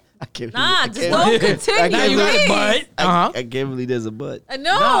But I can't nah, believe- just I don't can't- continue. I can't believe- please. Uh-huh. I can't believe there's a but. No.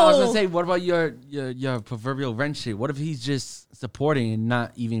 no, I was gonna say, what about your proverbial wrench shit? What if he's just supporting and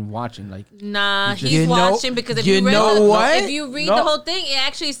not even watching? Like, Nah, You he's know- watching because if you you, read know the, what? if you read No. the whole thing, it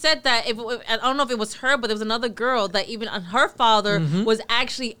actually said that I don't know if it was her, but there was another girl that even her father Mm-hmm. was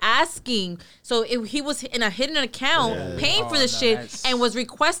actually asking. So he was in a hidden account paying for this shit that's- and was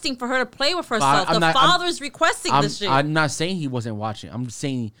requesting for her to play with herself. I'm The not- father's requesting this shit. I'm not saying he wasn't watching. I'm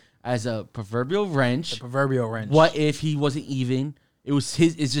saying as a proverbial wrench. Proverbial wrench. What if he wasn't even? It was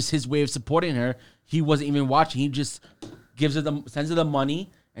his. It's just his way of supporting her. He wasn't even watching. He just gives her sends her the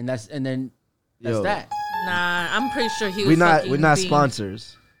money, and then that's Yo. that. Nah, I'm pretty sure he was. We're not being-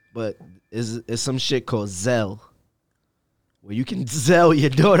 sponsors, but is some shit called Zelle, where you can Zelle your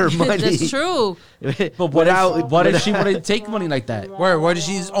daughter money. That's true. But what if she wouldn't take money like that? Where? What is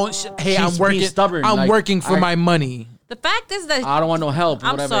she's? Oh, hey, She's I'm being working. stubborn, I'm like, working for I- my money. The fact is that I don't want no help.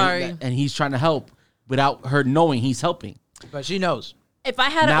 I'm whatever, sorry. And he's trying to help without her knowing he's helping. But she knows. if I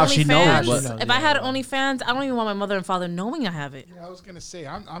had Now an she OnlyFans, knows, but- if I had an OnlyFans, I don't even want my mother and father knowing I have it. Yeah, I was gonna say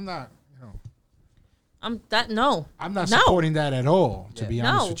I'm not. No. I'm not No. supporting that at all. To be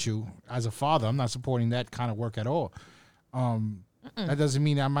honest No. with you, as a father, I'm not supporting that kind of work at all. That doesn't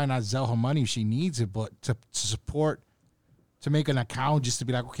mean I might not sell her money if she needs it, but to support, to make an account just to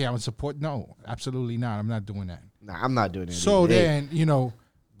be like, okay, I would support. No, absolutely not. I'm not doing that. Nah, I'm not doing it. So Hey, then,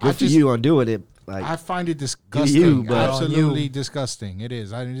 good for you on doing it. Like, I find it disgusting. you, but- Absolutely disgusting. It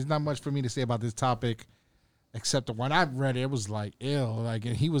is. There's not much for me to say about this topic, except that when I read it, it was like ill. Like,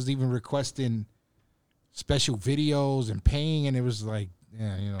 and he was even requesting special videos and paying, and it was like,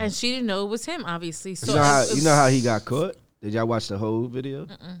 yeah, And she didn't know it was him, obviously. So you know how he got caught? Did y'all watch the whole video?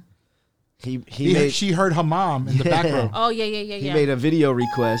 He made she heard her mom in the back row. Oh yeah. he made a video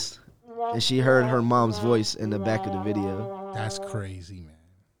request, and she heard her mom's voice in the back of the video. That's crazy,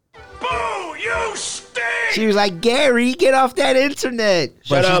 man. Boo! She was like, Gary, get off that internet. But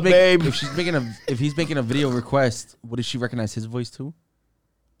Shut she's up, make- babe. If he's making a video request, would she recognize his voice too?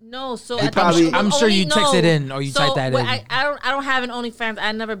 No, so He I think probably- she- I'm sure you only- text it in or you type that what in. I don't have an OnlyFans.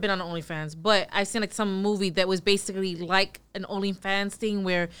 I've never been on OnlyFans, but I seen like some movie that was basically like an OnlyFans thing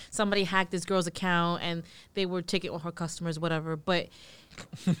where somebody hacked this girl's account and they were taking all her customers, whatever. But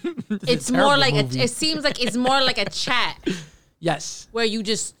it's more terrible like movie. it seems like it's more like a chat Yes. where you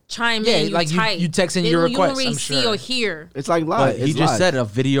just chime Yeah, in, you like you- type. you text in They your don't- You request, don't really I'm see sure. or hear. It's like live. But he It's just live. said a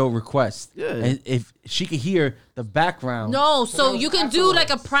video request. Yeah. And if she could hear the background. No, so you can do like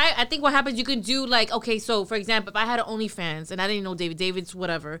a private. I think what happens, you can do like, okay, so for example, if I had an OnlyFans and I didn't know David's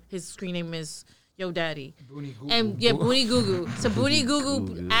whatever, his screen name is Yo Daddy. And yeah, Boonie Goo Goo. So Boonie Goo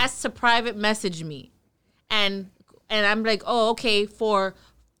Goo asked to private message me. And I'm like, oh, okay, for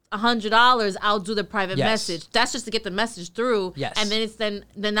 $100, I'll do the private Yes. message. That's just to get the message through. Yes. And then it's then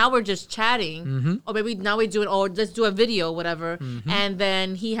now we're just chatting. Or maybe now we're doing, or let's do a video, whatever. And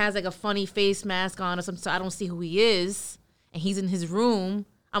then he has like a funny face mask on or something, so I don't see who he is. And he's in his room,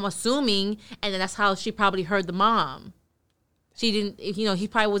 I'm assuming. And then that's how she probably heard the mom. She didn't, he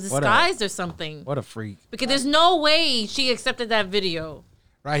probably was What a- disguised or something. What a freak. Because there's no way she accepted that video.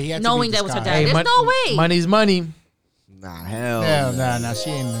 Right, he had Knowing to be that was her disguised. dad. There's no way. Money's money. Nah, hell. Hell, nah. nah, she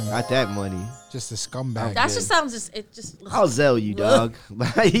ain't Not that money. just a scumbag. That just sounds it just. I'll zell you, dog.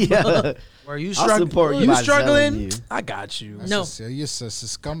 yeah. Were you I'll struggling? support you You by struggling? selling you. I got you. No. You're just a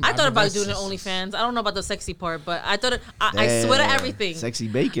scumbag. I thought about that's doing an just- OnlyFans. I don't know about the sexy part, but I thought I swear to Damn. everything. Sexy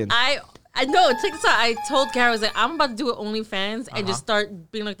bacon. I know. Check this out. I told Kara, I was like, I'm about to do an OnlyFans and just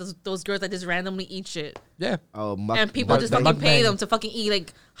start being like those girls that just randomly eat shit, Yeah. Oh, and people just mukbang. fucking pay them to fucking eat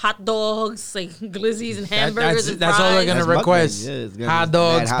like hot dogs, like glizzies and hamburgers and That's all they're fries. gonna That's mukbang. request. Yeah, it's gonna be Hot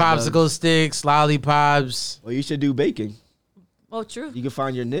dogs, mad hot popsicle dogs. sticks, lollipops. Well, you should do baking. Oh, true. You can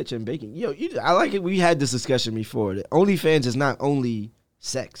find your niche in baking. I like it. We had this discussion before. That OnlyFans is not only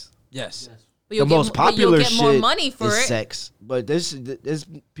sex. Yes. But The you'll most but you'll popular get more shit money for is it. sex. But there's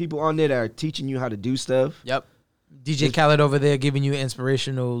people on there that are teaching you how to do stuff. Yep. DJ Khaled over there giving you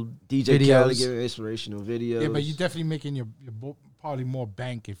inspirational DJ videos. Khaled giving inspirational videos. Yeah, but you're definitely making your probably more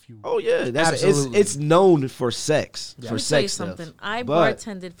bank if you. Oh yeah, Absolutely. it's known for sex. Let For me tell you sex stuff. something. I But-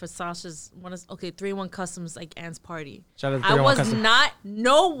 bartended for Sasha's 3-1 Customs like Ant's party. Shout out to I 301 was Custom. not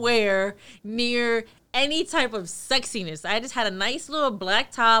nowhere near any type of sexiness. I just had a nice little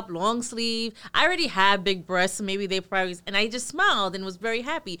black top, long sleeve. I already had big breasts, so maybe they probably, and I just smiled and was very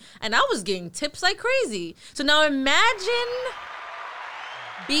happy. And I was getting tips like crazy. So now imagine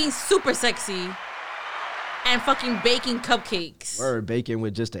being super sexy and fucking baking cupcakes. Or bacon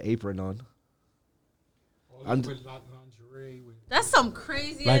with just an apron on. I'm- That's some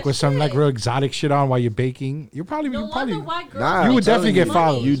crazy Like ass with some shit. like real exotic shit on while you're baking, you probably No you probably wonder why girls Nah, You I'm would definitely telling get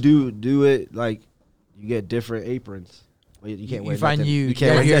followed. You do it like you get different aprons. Well, you can't wear You find nothing. you.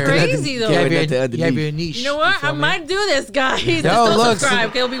 can't wear you have nothing your- under- Crazy, though. You have can't wear your, nothing you have underneath. your niche. You know what? feel I me? might do this, guys. Just No, don't look,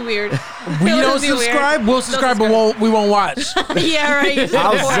 subscribe. It'll be weird. We It'll don't be weird. subscribe. We'll subscribe, but we won't watch. Yeah, right.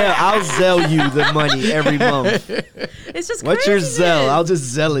 I'll zell you the money every month. It's just What's your craziness. zell? I'll just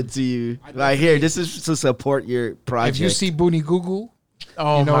zell it to you. Like here, this is to support your project. if you see Boonie Google,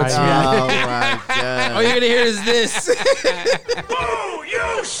 Oh You know my it's- god! oh my god. All you're gonna hear is this.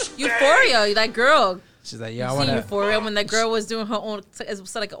 Euphoria, that girl. She's like, yeah, I See wanna. Euphoria when that girl was doing her own. It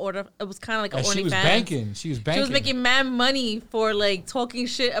was like an order. It was kind of like an and she was OnlyFans. banking. She was banking. She was making mad money for like talking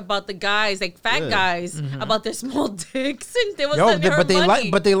shit about the guys, like fat Yeah. guys, about their small dicks, and they was Yo, sending her but they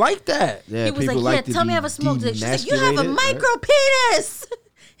money. like that. Yeah, He was people like, to tell me be I have a small dick. She's like, you have a demasculated, right? micro penis.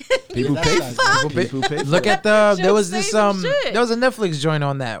 People pay. fuck? People pay. Look at She there was was this saying some shit. there was a Netflix joint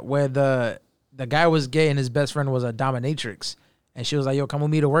on that where the guy was gay and his best friend was a dominatrix, and she was like, yo, come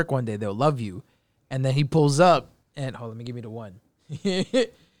with me to work one day, they'll love you. And then he pulls up and hold on, let me give me the one.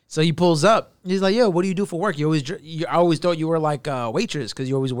 So he pulls up. He's like, yo, what do you do for work? I always thought you were like a waitress because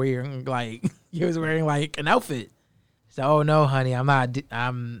you're always wearing like an outfit. So, oh no, honey, I'm not.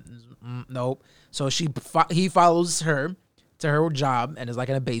 Nope. So he follows her to her job and is like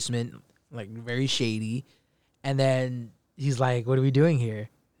in a basement, like very shady. And then he's like, what are we doing here?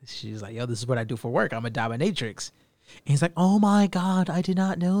 She's like, yo, this is what I do for work. I'm a dominatrix. And he's like, oh my God, I did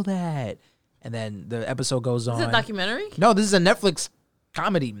not know that. And then the episode goes on. Is it a documentary? No, this is a Netflix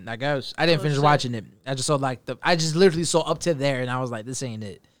comedy, I guess. I didn't finish shit. watching it. I just saw I just literally saw up to there and I was like, this ain't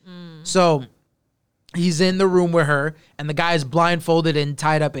it. So he's in the room with her and the guy's blindfolded and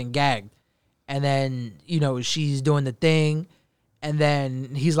tied up and gagged. And then, she's doing the thing. And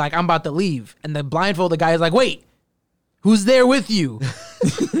then he's like, I'm about to leave. And the blindfolded guy is like, wait, who's there with you?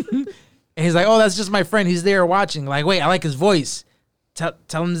 And he's like, oh, that's just my friend. He's there watching. Like, wait, I like his voice.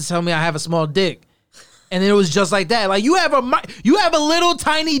 tell him to tell me I have a small dick. And then it was just like that. Like, you have a little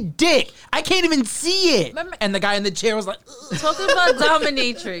tiny dick. I can't even see it. And the guy in the chair was like, ugh. Talking about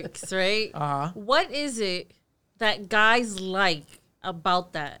dominatrix, right? Uh-huh. What is it that guys like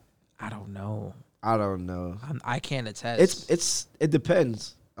about that? I don't know. I don't know. I can't attest. It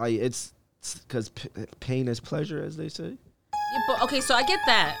depends. Like it's because pain is pleasure, as they say. Yeah, but, okay, so I get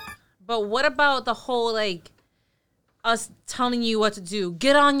that. But what about the whole, like, us telling you what to do?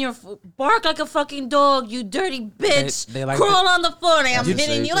 Get on your bark like a fucking dog, you dirty bitch. They like crawl on the floor and I'm You'd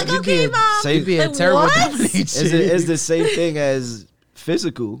hitting say you like, so. okay, mom. You'd be a Like, terrible what? dominatrix. It's the same thing as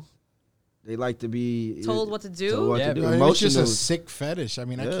physical. They like to be Told what to do? told what Yeah, to do. No, it's just Emotional. a sick fetish. I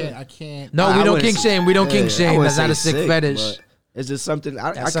mean, I can't. No, I we don't wouldn't kink say- shame. We don't kink Yeah, I shame. wouldn't That's not a say sick fetish. but it's just something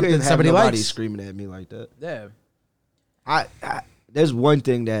I That's couldn't something have somebody nobody likes. screaming at me like that. Yeah. I there's one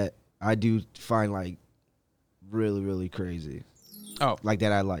thing that I do find like really, really crazy. Oh. Like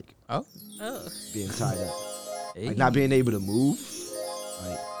that I like Oh. Oh. being tied up. Hey. Like not being able to move.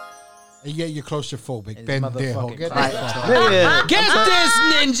 Like Yeah, you're claustrophobic. His Ben there. motherfucking Get Like, that fuck out. yeah. Get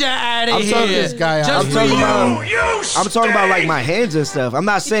this ninja out of I'm here. talking this guy out. Just I'm for talking you. about- I'm talking about like my hands and stuff. I'm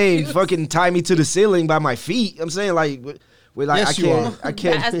not saying fucking tie me to the ceiling by my feet. I'm saying like with like Yes, I you can't are. I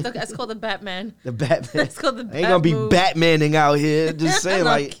can't That's called the Batman. the Batman. That's called the I ain't gonna be Bat move. Batmaning out here. Just saying I'm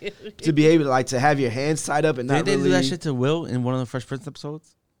like kidding. to be able to like to have your hands tied up and Did not they really. do that shit to Will in one of the Fresh Prince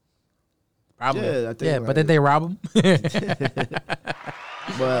episodes? Probably. Yeah, I think Yeah, like- but did they rob him?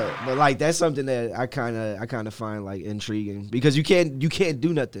 But like that's something that I kind of find like intriguing because you can't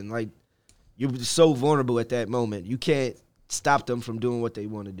do nothing. Like you're so vulnerable at that moment. You can't stop them from doing what they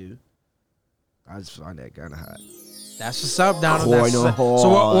want to do. I just find that kind of hot. That's what's up, Donald. Corner That's what's up. So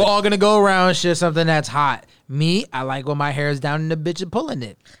we're all gonna go around and share something that's hot. Me, I like when my hair is down and the bitch is pulling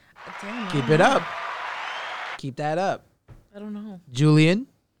it. Damn, Keep it up. Keep that up. I don't know. Julian,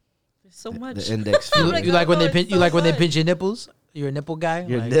 There's so much. The index you, Oh finger. my you God, like when no, they it's pinch? You so like when they much. pinch your nipples? You're a nipple guy.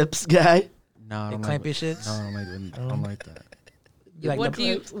 Your Like, nips guy. No, I they don't clamp like your it. shits. No, I don't like that. You like What the, do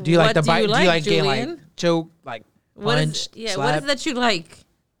you- do you like what the do bite? you Do you like, like getting like Julian? choke, like What is punch, yeah? slap? What is it that you like?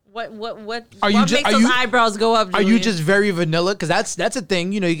 What Are you what ju- makes are those you- eyebrows go up? Are you Julian? just very vanilla? Because that's a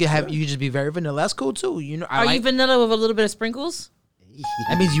thing. You know, you can have you just be very vanilla. That's cool too. You know, Are you vanilla with a little bit of sprinkles?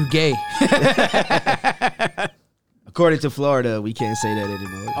 that means you gay. According to Florida, we can't say that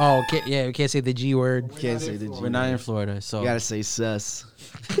anymore. Oh, yeah, we can't say the G word. Can't say the G. We're not in Florida, so You gotta say sus.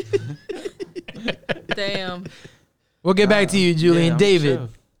 Damn. We'll get back to you, Julian. I'm David. chill.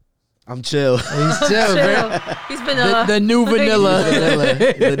 I'm chill. He's chill, bro. He's vanilla. The new vanilla.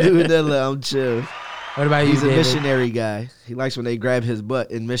 the new vanilla. I'm chill. What about you, He's a David? missionary guy. He likes when they grab his butt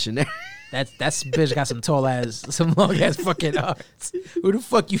in missionary. That's bitch got some tall ass, some long ass fucking arms. Who the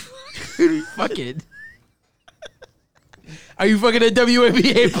fuck you? Who you fucking? Are you fucking a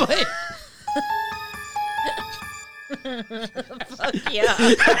WNBA player? Fuck yeah.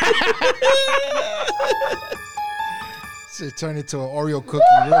 Shit turned into an Oreo cookie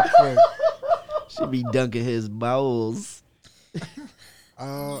real quick. Should be dunking his bowels.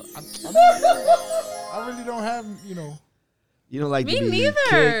 I really don't have, you know. You don't like Me to be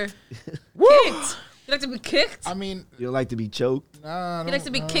neither. kicked. Kicked. You like to be kicked? I mean, You don't like to be choked. nah. He likes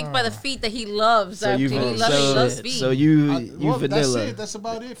to be kicked by the feet that he loves. So after you he loves feet. so you Well, that's vanilla. it. That's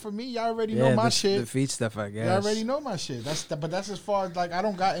about it for me. Y'all already know my shit. The feet stuff, I guess. Y'all already know my shit. But that's as far as like I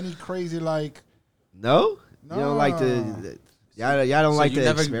don't got any crazy like. No? You don't like to y'all don't So like you to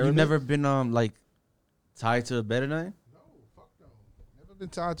never, experiment? you've never been like tied to a bed at night? Never been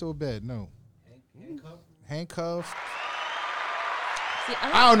tied to a bed. No. Handcuffed. See,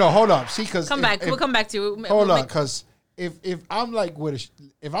 I don't know. Hold up. See, because Come back. We'll come back to it. Hold We'll up, because if I'm like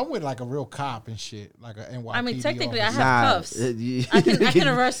if I'm with like a real cop and shit, like a NYPD. I mean, technically, I officer, have cuffs. I can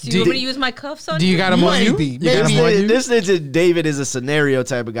arrest you. Do You you- want me to use my cuffs on Do you got him on you? Maybe. You got Maybe. him on you? This nigga David is a scenario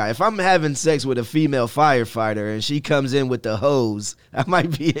type of guy. If I'm having sex with a female firefighter and she comes in with the hose, I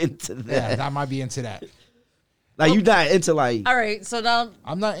might be into that. Yeah, I might be into that. Like you not into like All right. So now,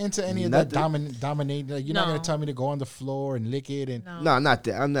 I'm not into any of that dominating. Like, you're not No. gonna tell me to go on the floor and lick it, and no. no, not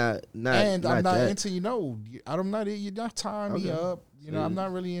that. I'm not and I'm not that. into I'm not you're not tying me up. You know, I'm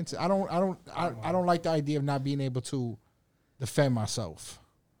not really into. I don't like the idea of not being able to defend myself.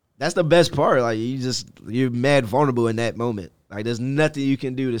 That's the best part. Like you're mad vulnerable in that moment. Like there's nothing you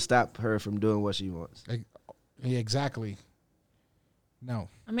can do to stop her from doing what she wants. Like, yeah, exactly. No.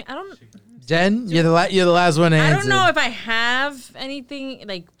 I mean, I don't. Jen, you're the last one to I answer. don't know if I have anything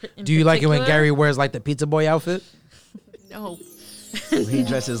like. In Do you like it when particular. Gary wears like the pizza boy outfit? No. When he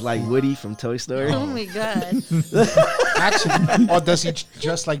dresses like Woody from Toy Story. Oh my god. Actually, or does he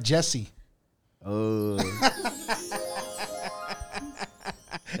just like Jesse? Oh,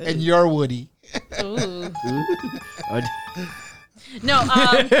 And you're Woody. Ooh. Or- No,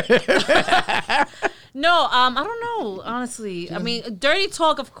 no, I don't know. Honestly, I mean, dirty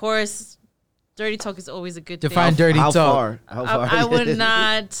talk, of course. Dirty talk is always a good Define thing. dirty How talk. far? How far? I would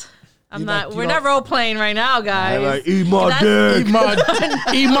not. I'm You not. like- you We're don't- not role playing right now, guys. I'm like, eat my That's-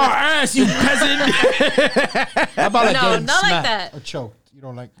 dick. Eat my ass, you peasant. How about like No, getting not like smacked that. or choked? You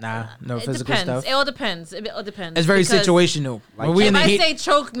don't like. Nah, no It physical depends. stuff. It all depends. It all depends. It's very Because situational. When we in If the I heat, say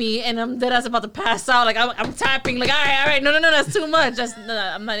choke me and I'm dead ass about to pass out, like I'm tapping, like all right, no, that's too much. No,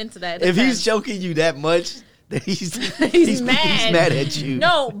 I'm not into that. It If he's depends. choking you that much, then he's He's He's mad. mad at you.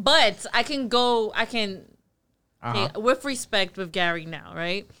 No, but I can uh-huh, with respect with Gary now,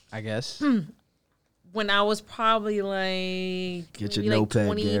 right? I guess. When I was probably like Get your maybe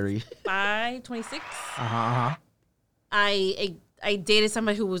notepad, Gary. 25, 26, Uh-huh. I dated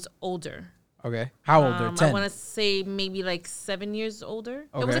somebody who was older. Okay. How old? I 10. want to say maybe like 7 years older.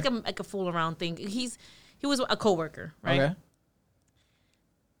 It was Okay. like a fool around thing. He was a coworker, right? Okay.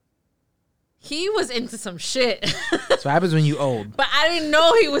 He was into some shit, So what happens when you old? but I didn't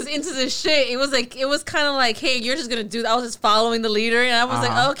know he was into this shit. It was kind of like, hey, you're just gonna do that. I was just following the leader, and I was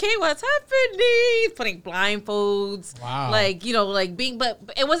Uh-huh. like, okay, what's happening? Putting blindfolds, Wow. like like being, but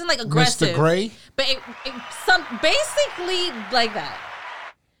it wasn't like aggressive. Mr. Gray. But some basically like that,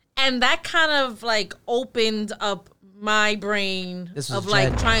 and that kind of like opened up my brain This was of like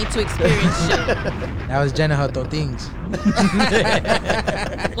Jen. trying to experience shit. That was Jenna Hutto things.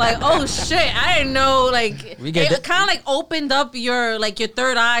 Like, oh shit, I didn't know. Like, We get it kind of like opened up your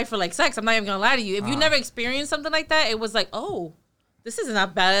third eye for like sex. I'm not even gonna lie to you. If you never experienced something like that, it was like, oh, this is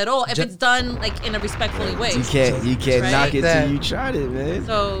not bad at all. If it's done like in a respectful way. You can't Right? knock it That- till you tried it, man.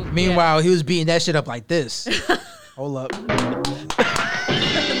 So Meanwhile, he was beating that shit up like this. Hold up.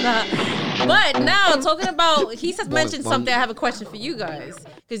 But now talking about, he says mentioned bonk. something. I have a question for you guys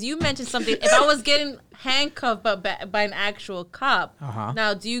because you mentioned something. If I was getting handcuffed by an actual cop, Uh-huh.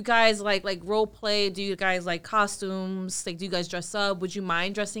 now do you guys like role play? Do you guys like costumes? Like, do you guys dress up? Would you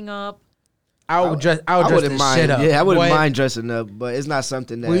mind dressing up? I would dress wouldn't this mind. shit up. Yeah, I wouldn't Boy, mind dressing up, but it's not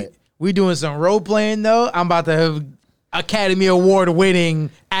something that. We doing some role playing though. I'm about to have Academy Award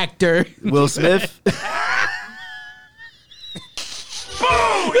winning actor. Will Smith.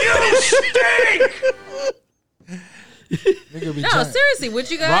 Nigga be No, giant. seriously, would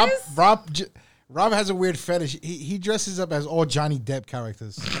you guys? Rob has a weird fetish. He dresses up as all Johnny Depp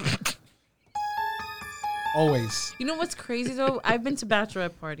characters. Always. You know what's crazy though? I've been to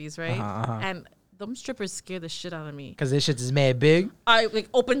bachelorette parties, right? Uh-huh. And them strippers scare the shit out of me. Because this shit is mad big. I like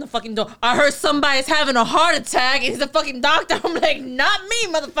open the fucking door. I heard somebody's having a heart attack. And he's a fucking doctor. I'm like, not me,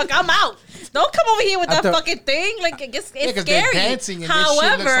 motherfucker. I'm out. Don't come over here with that thought- fucking thing. Like, it's Yeah, 'cause they're scary. dancing and this shit looks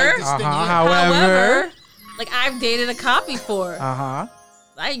like However, this thing here. however, like I've dated a cop before. Uh-huh.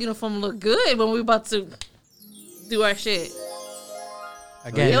 That uniform looked good when we were about to do our shit.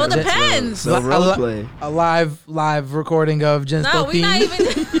 Again, It all just- depends. So role play. a live recording of Jen's No, we not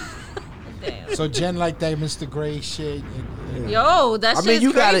even. Damn. So Jen like that Mr. Gray shit. Yo, that I shit mean, is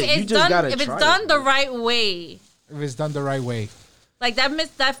you gotta- crazy. you It's just done gotta if it's try done it. the right way. If it's done the right way. Like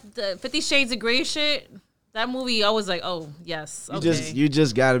the 50 Shades of Grey shit. That movie, I was like, oh yes, okay. You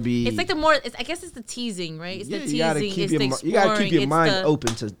just gotta be. It's like I guess it's the teasing, right? It's yeah, the you gotta teasing. keep It's your the you gotta keep your exploring, mind it's the-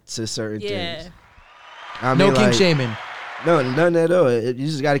 open to certain Yeah. things. I No mean, king like, shaming. No, none at all. You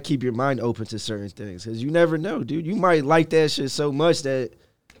just got to keep your mind open to certain things because you never know, dude. You might like that shit so much that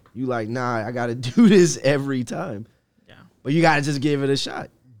you like, nah, I got to do this every time. Yeah. But you got to just give it a shot.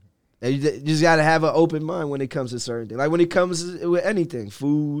 And you just got to have an open mind when it comes to certain things. Like when it comes with anything,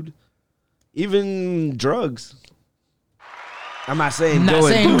 food, even drugs. I'm not saying Not go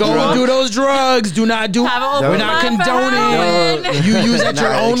and saying do go and drugs. do those drugs. Do not do. Have an open We're not mind for condoning. heroin. You use at your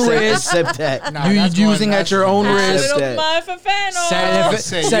Nah, own accept- risk. Accept that. Nah, You that's using one- at your own Have an risk. open that. mind for fentanyl.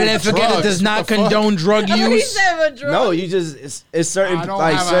 Say Said you and forget it drugs. does not What the fuck? condone drug He use. said for drugs. No, you just it's certain I don't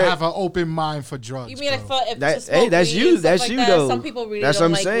like certain, have an open mind for drugs. You mean like bro. for if That- to smoke hey, that's weed you. and stuff That's like you, that. though. Some people really That's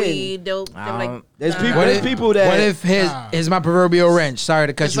don't what I'm like saying. weed. They're like, There's nah. people- What There's if, people that- what if Nah. his my proverbial wrench? Sorry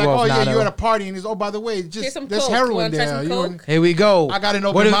to cut It's you like, off, oh yeah, Nano. you're at a party and it's, oh, by the way, Here's just some there's coke. heroin Wanna try there. some You coke? want- Here we go. I got an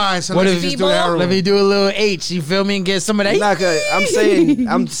What open if- mind, so what let's if- just do Let heroin. Let me do a little H. You feel me? And get some of that. You're not gonna,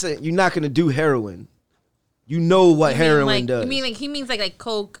 I'm saying you're not gonna do heroin. You know what You mean heroin like, does. You mean like he means like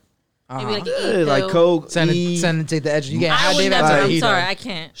coke? Maybe like yeah, eat like though. coke, Send E, it and take the edge. You get I high, would Dave. never. After I'm eat sorry, them. I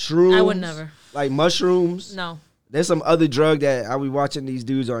can't. shrooms. I would never. Like mushrooms. No. There's some other drug that I be watching these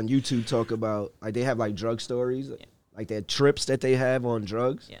dudes on YouTube talk about. Like they have like drug stories, like their trips that they have on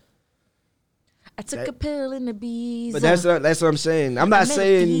drugs. Yeah. I took That- a pill in the bees. But that's what I'm saying. I'm not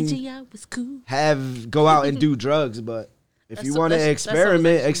saying I was cool. go out and do drugs, but If you want to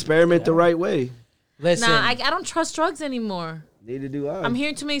experiment the right way. Listen, Nah, I don't trust drugs anymore. Neither do I. I'm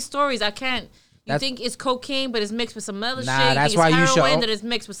hearing too many stories. I can't. You think it's cocaine, but it's mixed with some other Nah, shit. that's It's why you heroin should- that is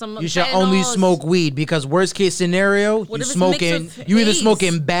mixed with some. you should fentanyl. only smoke weed because worst case scenario, What you if it's smoking. mixed with You either haze?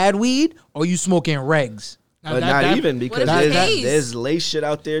 smoking bad weed or you smoking regs. Now, but not even What because if it's haze? there's lace shit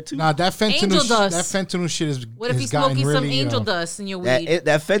out there too. Nah, that fentanyl, Angel dust. that fentanyl shit is. What if has he's gotten smoking really, some angel dust in your weed?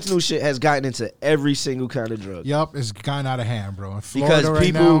 That fentanyl shit has gotten into every single kind of drug. Yup, it's gone out of hand, bro. In Florida Because right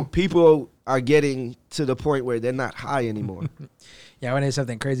people now, people are getting to the point where they're not high anymore. Yeah, I want to say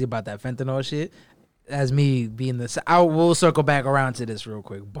something crazy about that fentanyl shit. As me being we'll circle back around to this real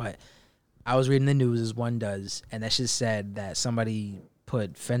quick, but I was reading the news as one does, and that shit said that somebody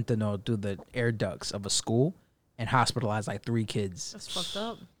put fentanyl through the air ducts of a school and hospitalized like 3 kids. That's fucked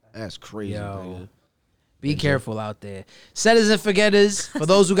up. That's crazy. Yo. Nigga. Be careful out there. Setters and forgetters, for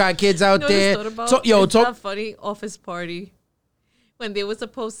those who got kids out You know what I there. thought about? It's talk. not funny. Office party. When they were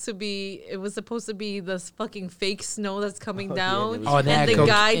supposed to be, it was supposed to be this fucking fake snow that's coming down. Oh, they had and the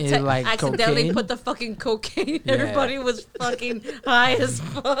guy accidentally cocaine? put the fucking cocaine. Yeah. Everybody was fucking high as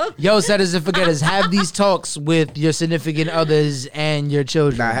fuck. Yo, setters and forgetters, have these talks with your significant others and your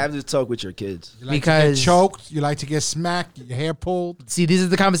children. Nah, have this talk with your kids. you like because- to get choked, you like to get smacked, your hair pulled. See, these are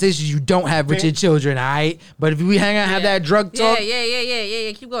the conversations you don't have with your children, all right? But if we hang out, have that drug talk,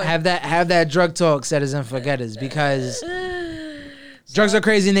 Yeah. Keep going. have that drug talk, setters and forgetters, because drugs are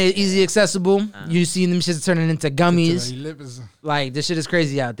crazy and they're easy accessible. You see them shits turning into gummies. Your lip is- Like, this shit is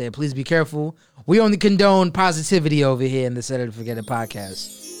crazy out there. Please be careful. We only condone positivity over here in the Set It and Forget It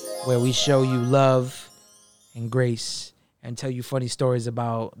podcast, where we show you love and grace and tell you funny stories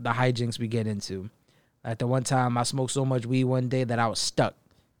about the hijinks we get into. Like the one time I smoked so much weed one day that I was stuck.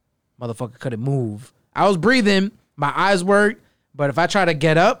 Motherfucker couldn't move. I was breathing. My eyes worked. But if I try to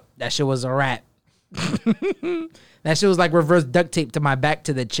get up, that shit was a wrap. That shit was like reverse duct tape to my back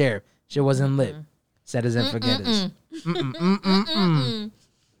to the chair. Shit wasn't lit. Setters and forgetters.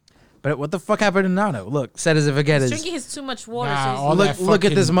 But what the fuck happened to Nano? Look, setters and forgetters. Drinking his too much water. Nah, so all he's, that Look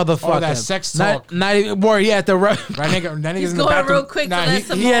at this fucking- motherfucker. all that sex talk. Not even more. He had to run. That nigga's he's in the going bathroom. real quick Nah, to let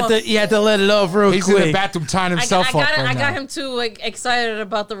some He had to let it off real he's quick. in the bathroom tying I himself up. got right now. him too excited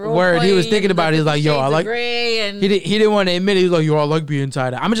about the role. Word, he was playing thinking and about it. the He's like, yo, I shades of like- gray and He didn't want to admit it. He was like, yo, I like being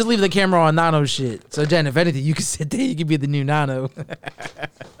tied up. I'm gonna just leave the camera on Nano shit. So Jen, if anything, you can sit there. You can be the new Nano.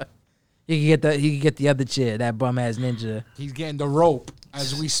 He can get the other chair, that bum ass ninja. He's getting the rope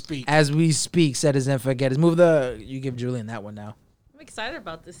as we speak. As we speak, setters and forgetters. You give Julian that one now. I'm excited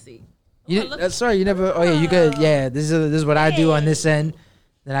about this seat. You, look- sorry, you never. Oh yeah, you could. Yeah, this is what I do on this end.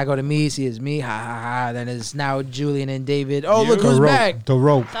 Then I go to me. See, it's me. Ha ha ha. Then it's now Julian and David. Oh, look the who's rope, back. The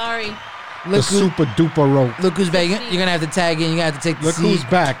rope. Sorry. The Look who, super duper rope. look who's back. You're gonna have to tag in. You're gonna have to take the Look seat. who's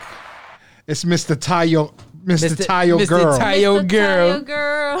back. It's Mr. Tayo. Mr. Tayo Mr. girl. Tayo Mr. girl. Tayo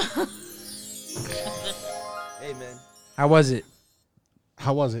girl. Hey man, How was it?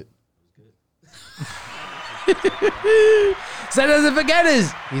 How was it? Setters and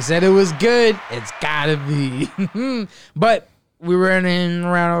forgetters. He said it was good. It's gotta be. But we were in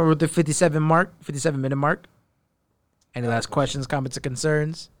around over the 57 minute mark. Any last questions, comments, or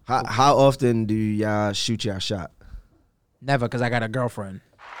concerns? how often do y'all shoot y'all shot? Never, because I got a girlfriend.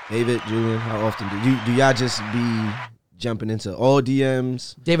 David, Julian, how often do y'all just be jumping into all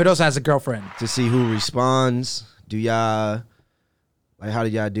DMs David also has a girlfriend. to see who responds? Do y'all how do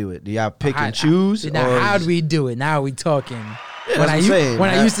y'all do it? Do y'all pick and choose? Now, or how do we do it? Now we talking. that's when what I'm saying.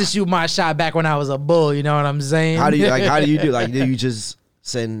 I used to shoot my shot back when I was a bull, you know what I'm saying? How do you do? Like, do you just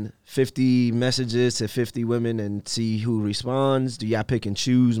send 50 messages to 50 women and see who responds? Do y'all pick and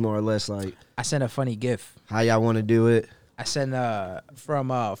choose more or less? Like, I sent a funny gif. how y'all want to do it? I sent from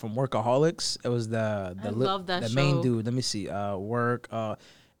Workaholics. It was the love that the main show. dude. Let me see. It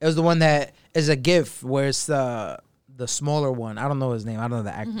was the one that is a gif where it's the smaller one. I don't know his name. I don't know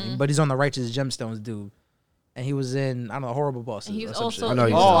the actor name, but he's on the Righteous Gemstones dude. And he was in, I don't know, Horrible Bosses. And he was or some also. shit. I know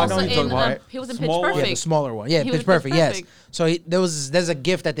he you're was talking also about. I know you're talking in, about it. He was in Small Pitch one? Yeah, the Perfect. smaller one. Yeah, He Pitch was Pitch Perfect. Yes. Perfect. So there's a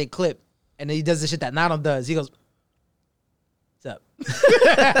gif that they clip, and he does the shit that Nano does. He goes, "What's up?"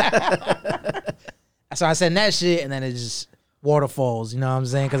 So I send that shit, and then it just waterfalls. You know what I'm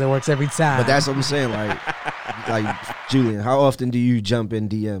saying? Because it works every time. But that's what I'm saying. Like Julian, how often do you jump in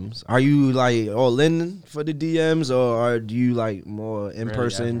DMs? Are you like all in for the DMs, or do you like more in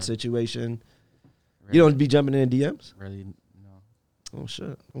person ever. situation? You don't be jumping in DMs. Really, no. Oh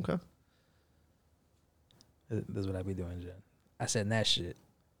shit. Okay. That's what I be doing, Jen. I send that shit.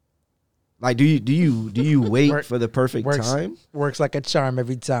 Like, do you wait Work- for the perfect works- time? Works like a charm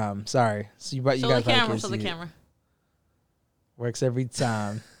every time. Sorry. So you Show guys the probably camera. can't Show see the it. camera. Works every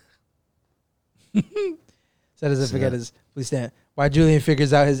time. Said as I forget is Please stand. Why Julian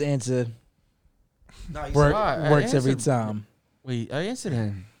figures out his answer No, he work, said I works every answered. time. Wait, I answered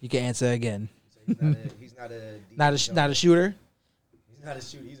him. You can answer again. he's not a Not a shooter. He's not a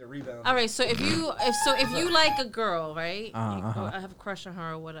shooter. He's a rebounder. All right, so if you like a girl, right? Uh-huh. I have a crush on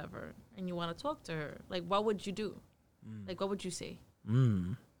her or whatever, and you want to talk to her, like, what would you do? Like, what would you say? I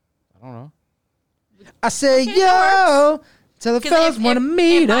don't know. I say, Okay, yo, that tell the Because fellas want to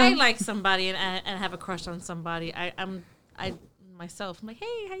meet if I him. like somebody and have a crush on somebody, I'm myself. I'm like,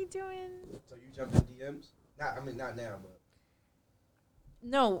 hey, how you doing? So you jump in DMs? Not now, but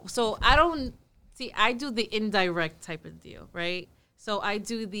No, so I don't see. I do the indirect type of deal, right? So I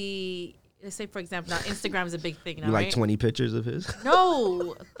do the. Let's say, for example, now Instagram is a big thing now, you like right? 20 pictures of his.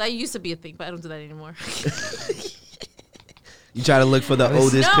 No, that used to be a thing, but I don't do that anymore. You try to look for the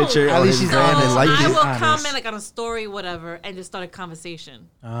oldest No. picture At on least his she's gram honest. and like I it. will honest. comment like on a story, whatever, and just start a conversation.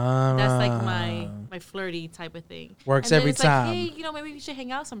 That's like my flirty type of thing. Works And then every it's time. Like, hey, maybe we should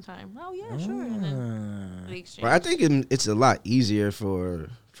hang out sometime. Oh yeah, sure. And then we exchange. But I think it's a lot easier for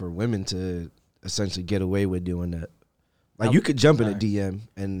women to essentially get away with doing that. Like you could jump in a DM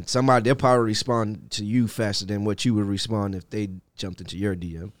and they'll probably respond to you faster than what you would respond if they jumped into your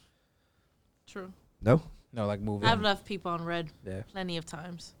DM. True. No, No, like moving. I've left people on red Yeah. plenty of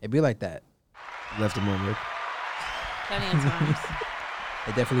times. It'd be like that. left them on red. Plenty of times.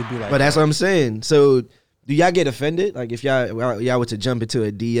 It definitely be like But that's that. what I'm saying. So do y'all get offended? Like if y'all were to jump into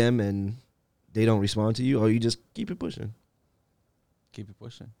a DM and they don't respond to you, or you just keep it pushing? Keep it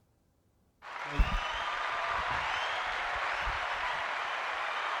pushing.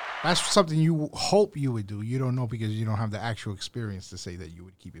 That's something you hope you would do. You don't know because you don't have the actual experience to say that you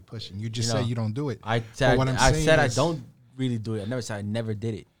would keep it pushing. You just You know, say you don't do it. I said what I'm I saying said I is- don't really do it. I never said I never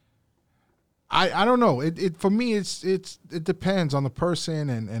did it. I don't know. It for me it depends on the person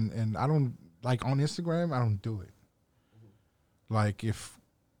and I don't like on Instagram I don't do it. Like if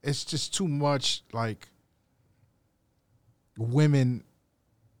it's just too much like women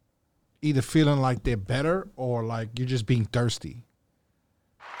either feeling like they're better or like you're just being thirsty.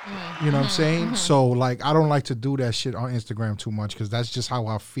 You know what I'm saying? So like I don't like to do that shit on Instagram too much because that's just how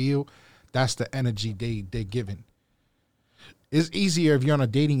I feel. That's the energy they're giving. It's easier if you're on a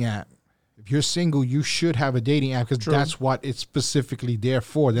dating app. If you're single, you should have a dating app because that's what it's specifically there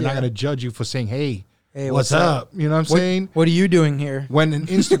for. They're not Yeah. going to judge you for saying, hey, Hey, what's up? You know what I'm saying? What are you doing here? When an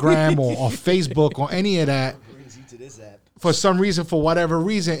Instagram or Facebook or any of that, for some reason, for whatever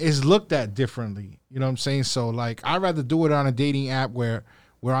reason, is looked at differently. You know what I'm saying? So like, I'd rather do it on a dating app where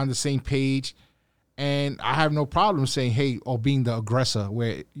we're on the same page and I have no problem saying, hey, or being the aggressor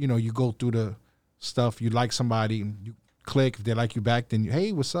where, you go through the stuff, you like somebody, you click, if they like you back, then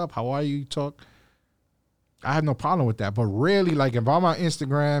hey, what's up? How are you? You talk. I have no problem with that. But really, like if I'm on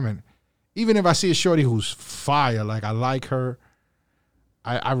Instagram and even if I see a shorty who's fire, like I like her,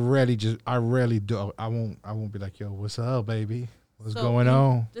 I rarely do. I won't be like, yo, what's up, baby? What's So, going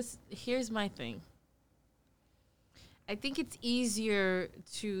on? Here's my thing. I think it's easier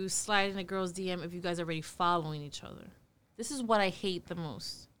to slide in a girl's DM if you guys are already following each other. This is what I hate the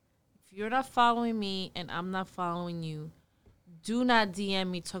most. If you're not following me and I'm not following you, do not DM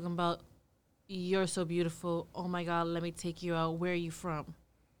me talking about you're so beautiful. Oh my God, let me take you out. Where are you from?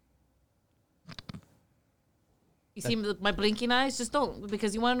 You see my blinking eyes? Just don't,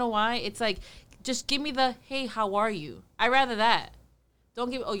 because you want to know why? It's like, just give me the, hey, how are you? I'd rather that. Don't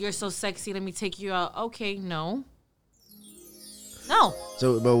give, oh, you're so sexy. Let me take you out. Okay, no. No.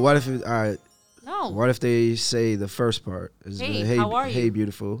 So, but what if No. what if they say the first part is Hey, hey, how are hey, you?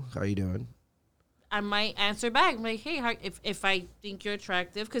 beautiful, how you doing? I might answer back. I'm like, hey, if I think you're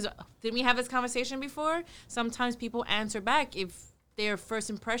attractive, because didn't we have this conversation before? Sometimes people answer back if their first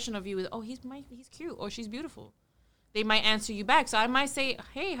impression of you is, oh, he's cute or she's beautiful. They might answer you back. So I might say,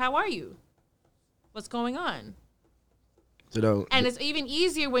 hey, how are you? What's going on? So don't. And it's even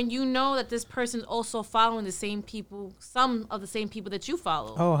easier when you know that this person's also following the same people, some of the same people that you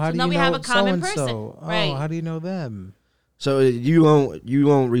follow. Oh, how so do now you we know have a common so-and-so? person. Oh, Right. how do you know them? So you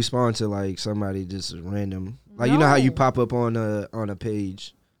won't respond to like somebody just random. Like you know how you No. pop up on a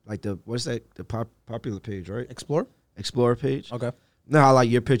page like what's that, the popular page, right? Explore? Explore page. Okay. You know how like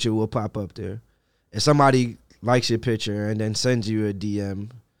your picture will pop up there. If somebody likes your picture and then sends you a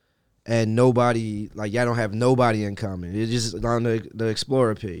DM and nobody, like y'all don't have nobody in common. It's just on the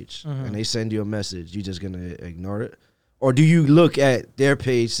Explorer page and they send you a message, you just gonna ignore it? Or do you look at their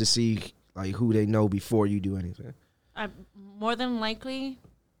page to see like who they know before you do anything? More than likely,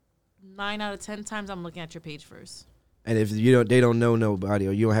 9 out of 10 times, I'm looking at your page first. And if they don't know nobody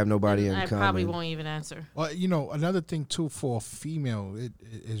or you don't have nobody in I common. probably won't even answer. Well, another thing too for a female, it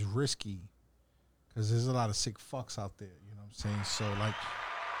is risky because there's a lot of sick fucks out there. You I'm saying? So, like,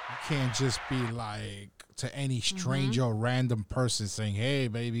 you can't just be like to any stranger or random person saying, hey,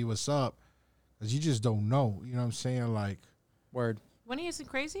 baby, what's up? Because you just don't know. You know what I'm saying? Like, Word. When he isn't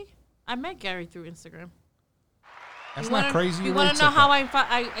crazy, I met Gary through Instagram. that's not crazy. You want to know how I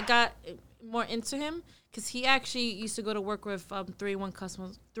got more into him? Because he actually used to go to work with 3-1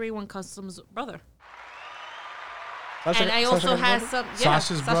 Customs brother. And I also had some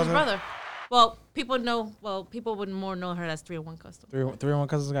Sasha's brother. Well, people would more know her as 3-1 Customs. 3-1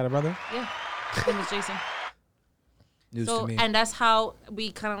 Cousins got a brother? Yeah, his name is Jason. News to me. And that's how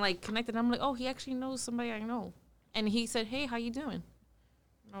we kind of like connected. I'm like, oh, he actually knows somebody I know. And he said, hey, how you doing?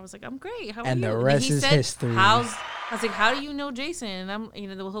 And I was like, I'm great. How are you? And the rest is history. I was like, how do you know Jason? And I'm,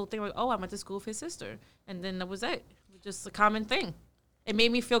 the whole thing like, oh, I went to school with his sister. And then that was it. Just a common thing. It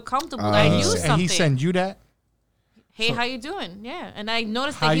made me feel comfortable that I knew something. And he sent you that? Hey, how you doing? Yeah. And I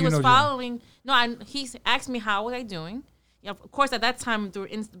noticed that he was following. He asked me, how was I doing? Yeah, of course, at that time, through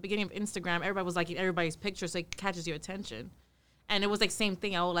the beginning of Instagram, everybody was liking everybody's pictures, so it catches your attention. And it was like same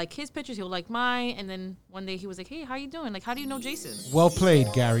thing. I would like his pictures, he would like mine. And then one day he was like, hey, how you doing? Like, how do you know Jason? Well played,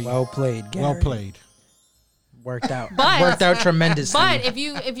 Gary. Well played, Gary. Well played. Worked out. Worked out tremendously. But if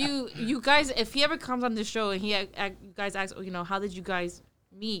you guys, if he ever comes on the show and you guys ask, how did you guys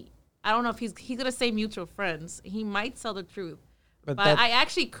meet? I don't know if he's gonna say mutual friends. He might tell the truth. But I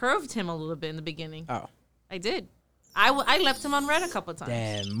actually curved him a little bit in the beginning. Oh, I did. I left him on red a couple times.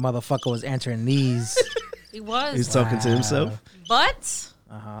 Damn, motherfucker was answering these. He was. He's talking to himself. But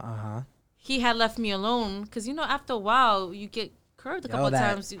he he had left me alone because after a while you get curved a couple of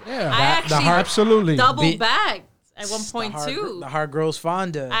times. Yeah, I actually absolutely doubled back at one point too. The heart grows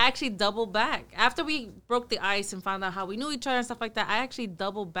fonder. I actually doubled back after we broke the ice and found out how we knew each other and stuff like that. I actually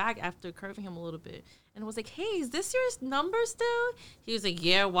doubled back after curving him a little bit and was like, "Hey, is this your number still?" He was like,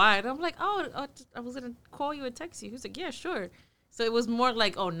 "Yeah, why?" And I'm like, "Oh, I was gonna call you and text you." He was like, "Yeah, sure." So it was more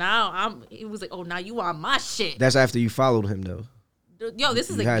like, "Oh, now It was like, "Oh, now you on my shit." That's after you followed him, though. Yo, this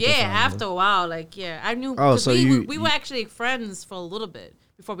is You like, had to follow after him. a while, like, I knew. Oh, so we were actually friends for a little bit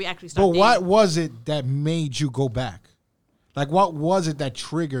before we actually started. But what was it that made you go back? Like, what was it that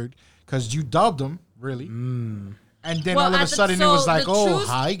triggered? Because you dubbed him, really. And then all of a sudden it was like,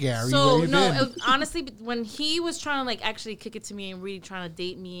 hi, Gary, where you been? It was, honestly, when he was trying to like actually kick it to me and really trying to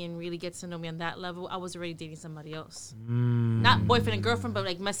date me and really get to know me on that level, I was already dating somebody else. Not boyfriend and girlfriend, but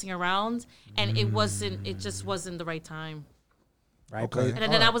like messing around. And it just wasn't the right time. Right. Okay.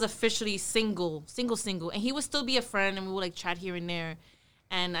 And then I was officially single. And he would still be a friend and we would like chat here and there.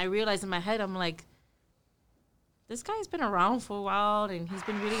 And I realized in my head, I'm like, this guy's been around for a while and he's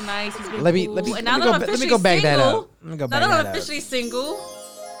been really nice. He's been Let me go back that up. Now that I'm officially single.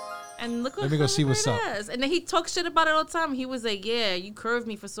 And look what Let me go see what's up. has. And then he talks shit about it all the time. He was like, yeah, you curved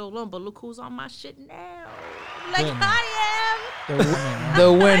me for so long, but look who's on my shit now. Like, Damn. I am.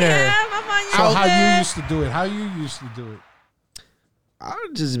 The winner. I'm on your So how shit. you used to do it? How you used to do it? I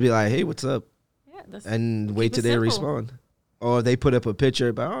would just be like, hey, what's up? Yeah, that's And wait Keep till it they simple. respond. Or they put up a picture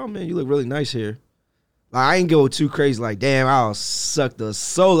about, oh, man, you look really nice here. Like, I ain't go too crazy like, damn, I'll suck the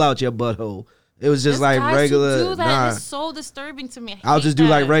soul out your butthole. It was just There's like guys who regular. do that. Nah, It's so disturbing to me. I'll hate just do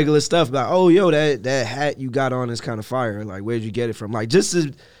like that. regular stuff. Like, oh, yo, that hat you got on is kind of fire. Like, where'd you get it from? Like, just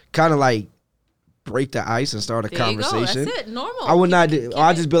to kind of like break the ice and start a There you go. conversation. That's it. Normal. I would not. Keep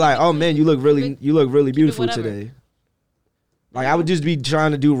I'll just be like, oh man, you look really beautiful whatever. today. Like I would just be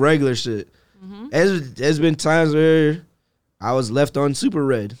trying to do regular shit. Mm-hmm. There's been times where I was left on super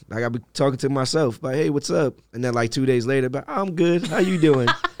red. Like I'd be talking to myself, like, hey, what's up? And then like 2 days later, but I'm good. How you doing?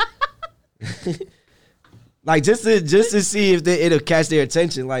 Like just to see if it'll catch their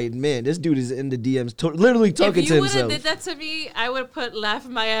attention. Like, man, this dude is in the DMs, literally talking if to you would have himself. did that to me, I would have put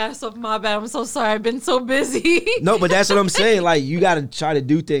laughing my ass off. My bad. I'm so sorry. I've been so busy. No, but that's what I'm saying. Like, you got to try to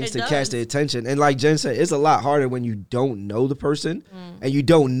do things It to does. catch their attention. And like Jen said, it's a lot harder when you don't know the person and you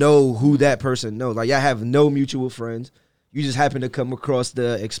don't know who that person knows. Like, y'all have no mutual friends. You just happen to come across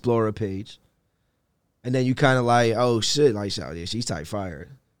the Explorer page. And then you kind of like, oh, shit. Like, yeah, she's type fire.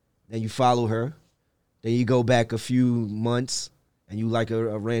 Then you follow her. Then you go back a few months and you like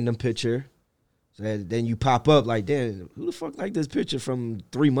a random picture. So then you pop up like, damn, who the fuck like this picture from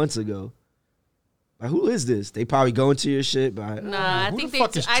 3 months ago? Like, who is this? They probably go into your shit. But Nah, I Who think the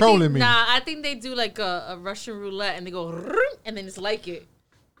fuck is I trolling think, me? Nah, I think they do like a Russian roulette and they go and then it's like it.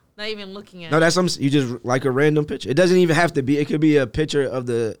 Not even looking at no, it. that's you just like a random picture. It doesn't even have to be. It could be a picture of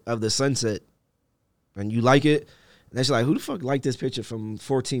the sunset, and you like it. And that's like, who the fuck liked this picture from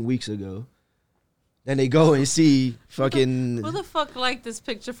 14 weeks ago? Then they go and see fucking Who the fuck liked this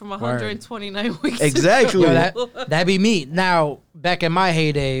picture from 129 weeks exactly. ago? Yo, that'd be me. Now, back in my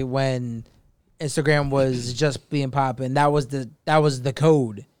heyday when Instagram was just being popping, that was the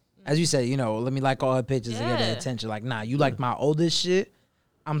code. As you said, let me like all her pictures to get their attention. Like, nah, you like my oldest shit.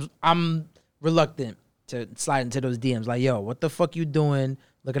 I'm reluctant to slide into those DMs. Like, yo, what the fuck you doing?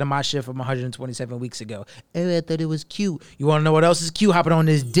 Looking at my shit from 127 weeks ago. Oh, I thought it was cute. You want to know what else is cute? Hopping on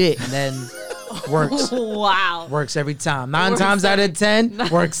this dick, and then works. Wow. Works every time. 9 times out of 10,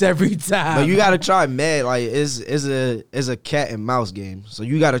 works every time. But you gotta try mad. Like is a cat and mouse game. So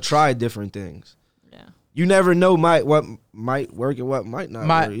you gotta try different things. Yeah. You never know what might work and what might not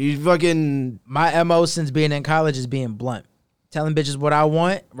work. You fucking My MO since being in college is being blunt. Telling bitches what I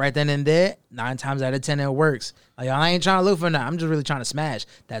want right then and there. 9 times out of 10 it works. Like, I ain't trying to look for nothing. I'm just really trying to smash.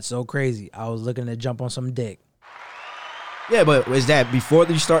 That's so crazy. I was looking to jump on some dick. Yeah, but is that before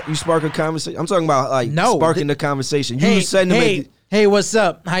you spark a conversation? I'm talking about sparking the conversation. You Hey, what's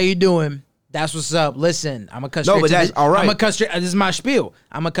up? How you doing? That's what's up. Listen, I'm gonna cut straight. No, but that's all right. I'm gonna cut straight. This is my spiel.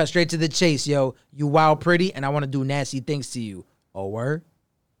 I'm gonna cut straight to the chase, yo. You wild pretty, and I want to do nasty things to you. Oh, word.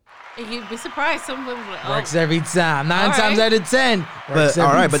 And you'd be surprised. Some people like, Works every time. 9 times out of 10. But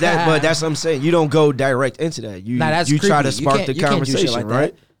all right, but that's what I'm saying. You don't go direct into that. You that's you try creepy. to spark the You can't do shit conversation, like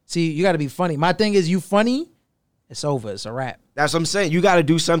right? that. See, you got to be funny. My thing is, you funny, it's over. It's a wrap. That's what I'm saying. You got to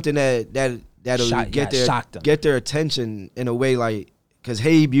do something that'll get their attention in a way like, because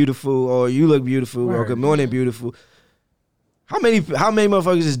hey, beautiful, or you look beautiful, or good morning, beautiful. How many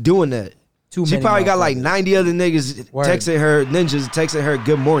motherfuckers is doing that? She probably got like 90 other niggas ninjas texting her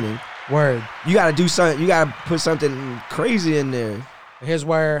good morning. Word. You gotta do something. You gotta put something crazy in there. Here's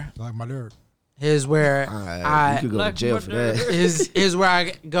where Like my dirt. You could go to jail for that. Here's where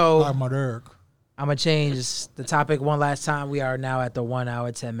I go. Like my dirt. I'm gonna change the topic one last time. We are now at the 1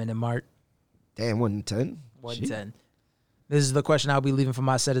 hour 10 minute mark. Damn, 1:10. 1:10. This is the question I'll be leaving for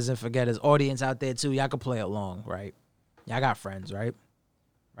my setters and forgetters. Audience out there too. Y'all can play along, right? Y'all got friends, right?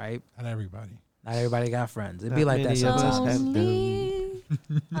 Right? Not everybody. Not everybody got friends. It'd be like that sometimes.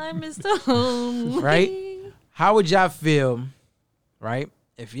 I'm Mr. Lonely. Right? How would y'all feel, right,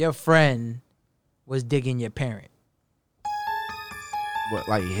 if your friend was digging your parent? What,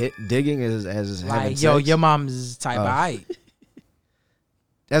 like digging as having Like, yo, sex? your mom's type of height.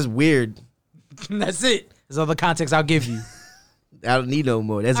 That's weird. That's it. There's all the context I'll give you. I don't need no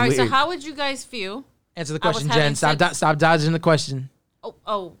more. That's All right, weird. so how would you guys feel? Answer the I was question, having Jen. Stop, sex- stop dodging the question.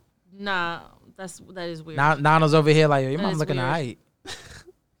 Oh, nah, that is weird. Nano's over here like, yo, your That mom's is looking weird. alright.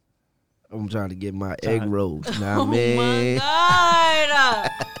 I'm trying to get my egg rolls. Nah, Oh man. my god!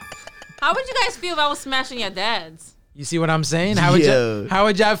 How would you guys feel if I was smashing your dad's? You see what I'm saying? How would Yeah. how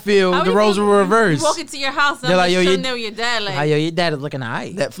would y'all feel How if would the you roles feel were if reversed? You walk into your house and They're I'm like, just yo, chilling there with your dad. Like, Yo, your dad is looking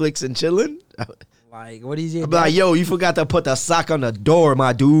alright. Netflix and chilling. Like, what is it? I'm like, yo, you forgot to put the sock on the door,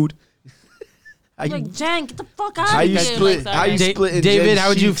 my dude. How you, like, Jen, get the fuck out how of you here. split? Like, How you sorry. split? David, how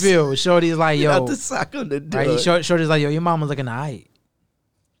would you feel? Shorty's like, yo, Got the sock on the door. right? Shorty's like, yo, your mama's looking alright.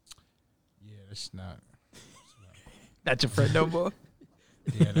 Yeah, that's not. That's your friend no more.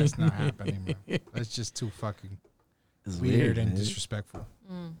 Yeah, that's not happening, man. That's just too fucking It's weird and man. disrespectful.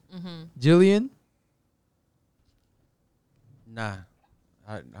 Julian? Nah.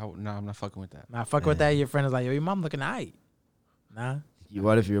 Nah, I'm not fucking with that. Nah, fuck with that. Your friend is like, yo, your mom looking alright. Nah.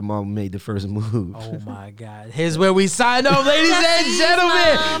 What if your mom made the first move? Oh my God. Here's where we sign off, ladies and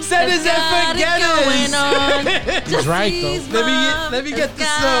gentlemen. Setters and forgetters. He's right though. Let me get the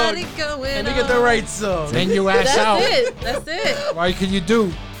song. Let me get the right song. Then you ass out. That's it. What can you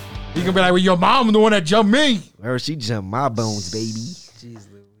do? You can be like, well, your mom the one that jumped me. Or she jumped my bones, baby.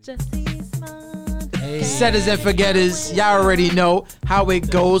 Jesse's mom. Setters and forgetters. Y'all already know how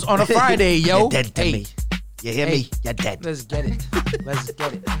it goes on a Friday, yo. You're dead to me. You hear Hey. me? You're dead. Let's get it. Let's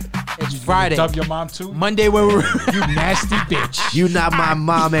get it. It's Friday. Dub your mom too? Monday when we're You nasty bitch. You not my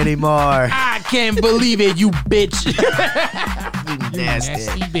mom anymore. I can't believe it, you bitch. You nasty.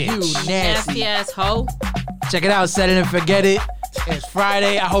 Nasty bitch. You Nasty nasty. ass hoe. Check it out, Set It and Forget It. It's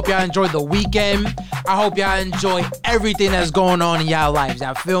Friday. I hope y'all enjoyed the weekend. I hope y'all enjoy everything that's going on in y'all lives.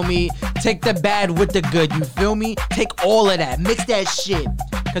 Y'all feel me? Take the bad with the good. You feel me? Take all of that. Mix that shit.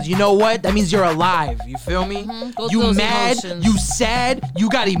 Cause you know what? That means you're alive. You feel me? Go through You those mad? emotions. You sad? You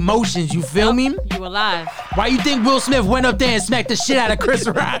got emotions. You feel me? You alive. Why you think Will Smith went up there and smacked the shit out of Chris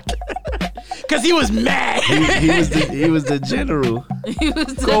Rock? Cause he was mad. He was the general. He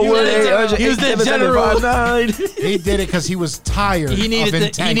was the Go with general. He was the general. 87759. He did it because he was tired. He needed of the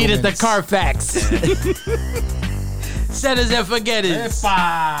entanglements. Carfax. Setters and forgetters.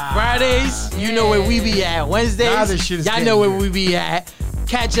 Fridays, you know where we be at. Now Wednesdays, this shit is y'all getting know where weird. we be at.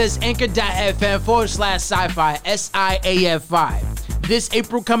 Catch us anchor.fm/sci-fi, SIAF5. This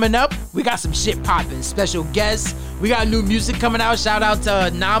April coming up, we got some shit popping. Special guests. We got new music coming out. Shout out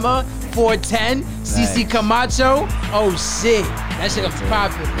to Nama, 410, CC Camacho. Oh shit, that shit gonna be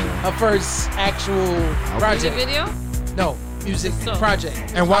popping. Her first actual Music project. video? No, music So- project.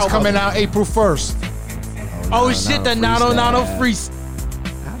 And what's Album. coming out April 1st? Oh shit, the Nano Nano Freeze.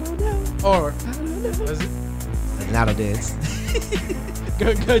 I don't know. Or Nano dance.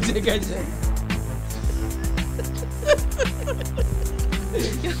 good shit.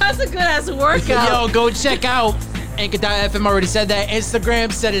 That's a good ass workout. Yo, go check out Anchor.fm. Already said that.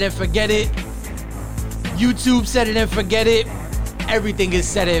 Instagram, set it and forget it. YouTube, set it and forget it. Everything is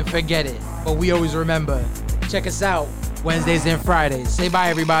set it and forget it. But we always remember. Check us out Wednesdays and Fridays. Say bye,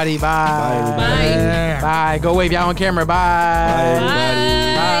 everybody. Bye. Bye. Bye. Go wave y'all on camera. Bye.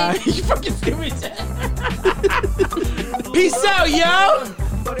 Bye. Bye. You fucking stupid. Peace out, yo.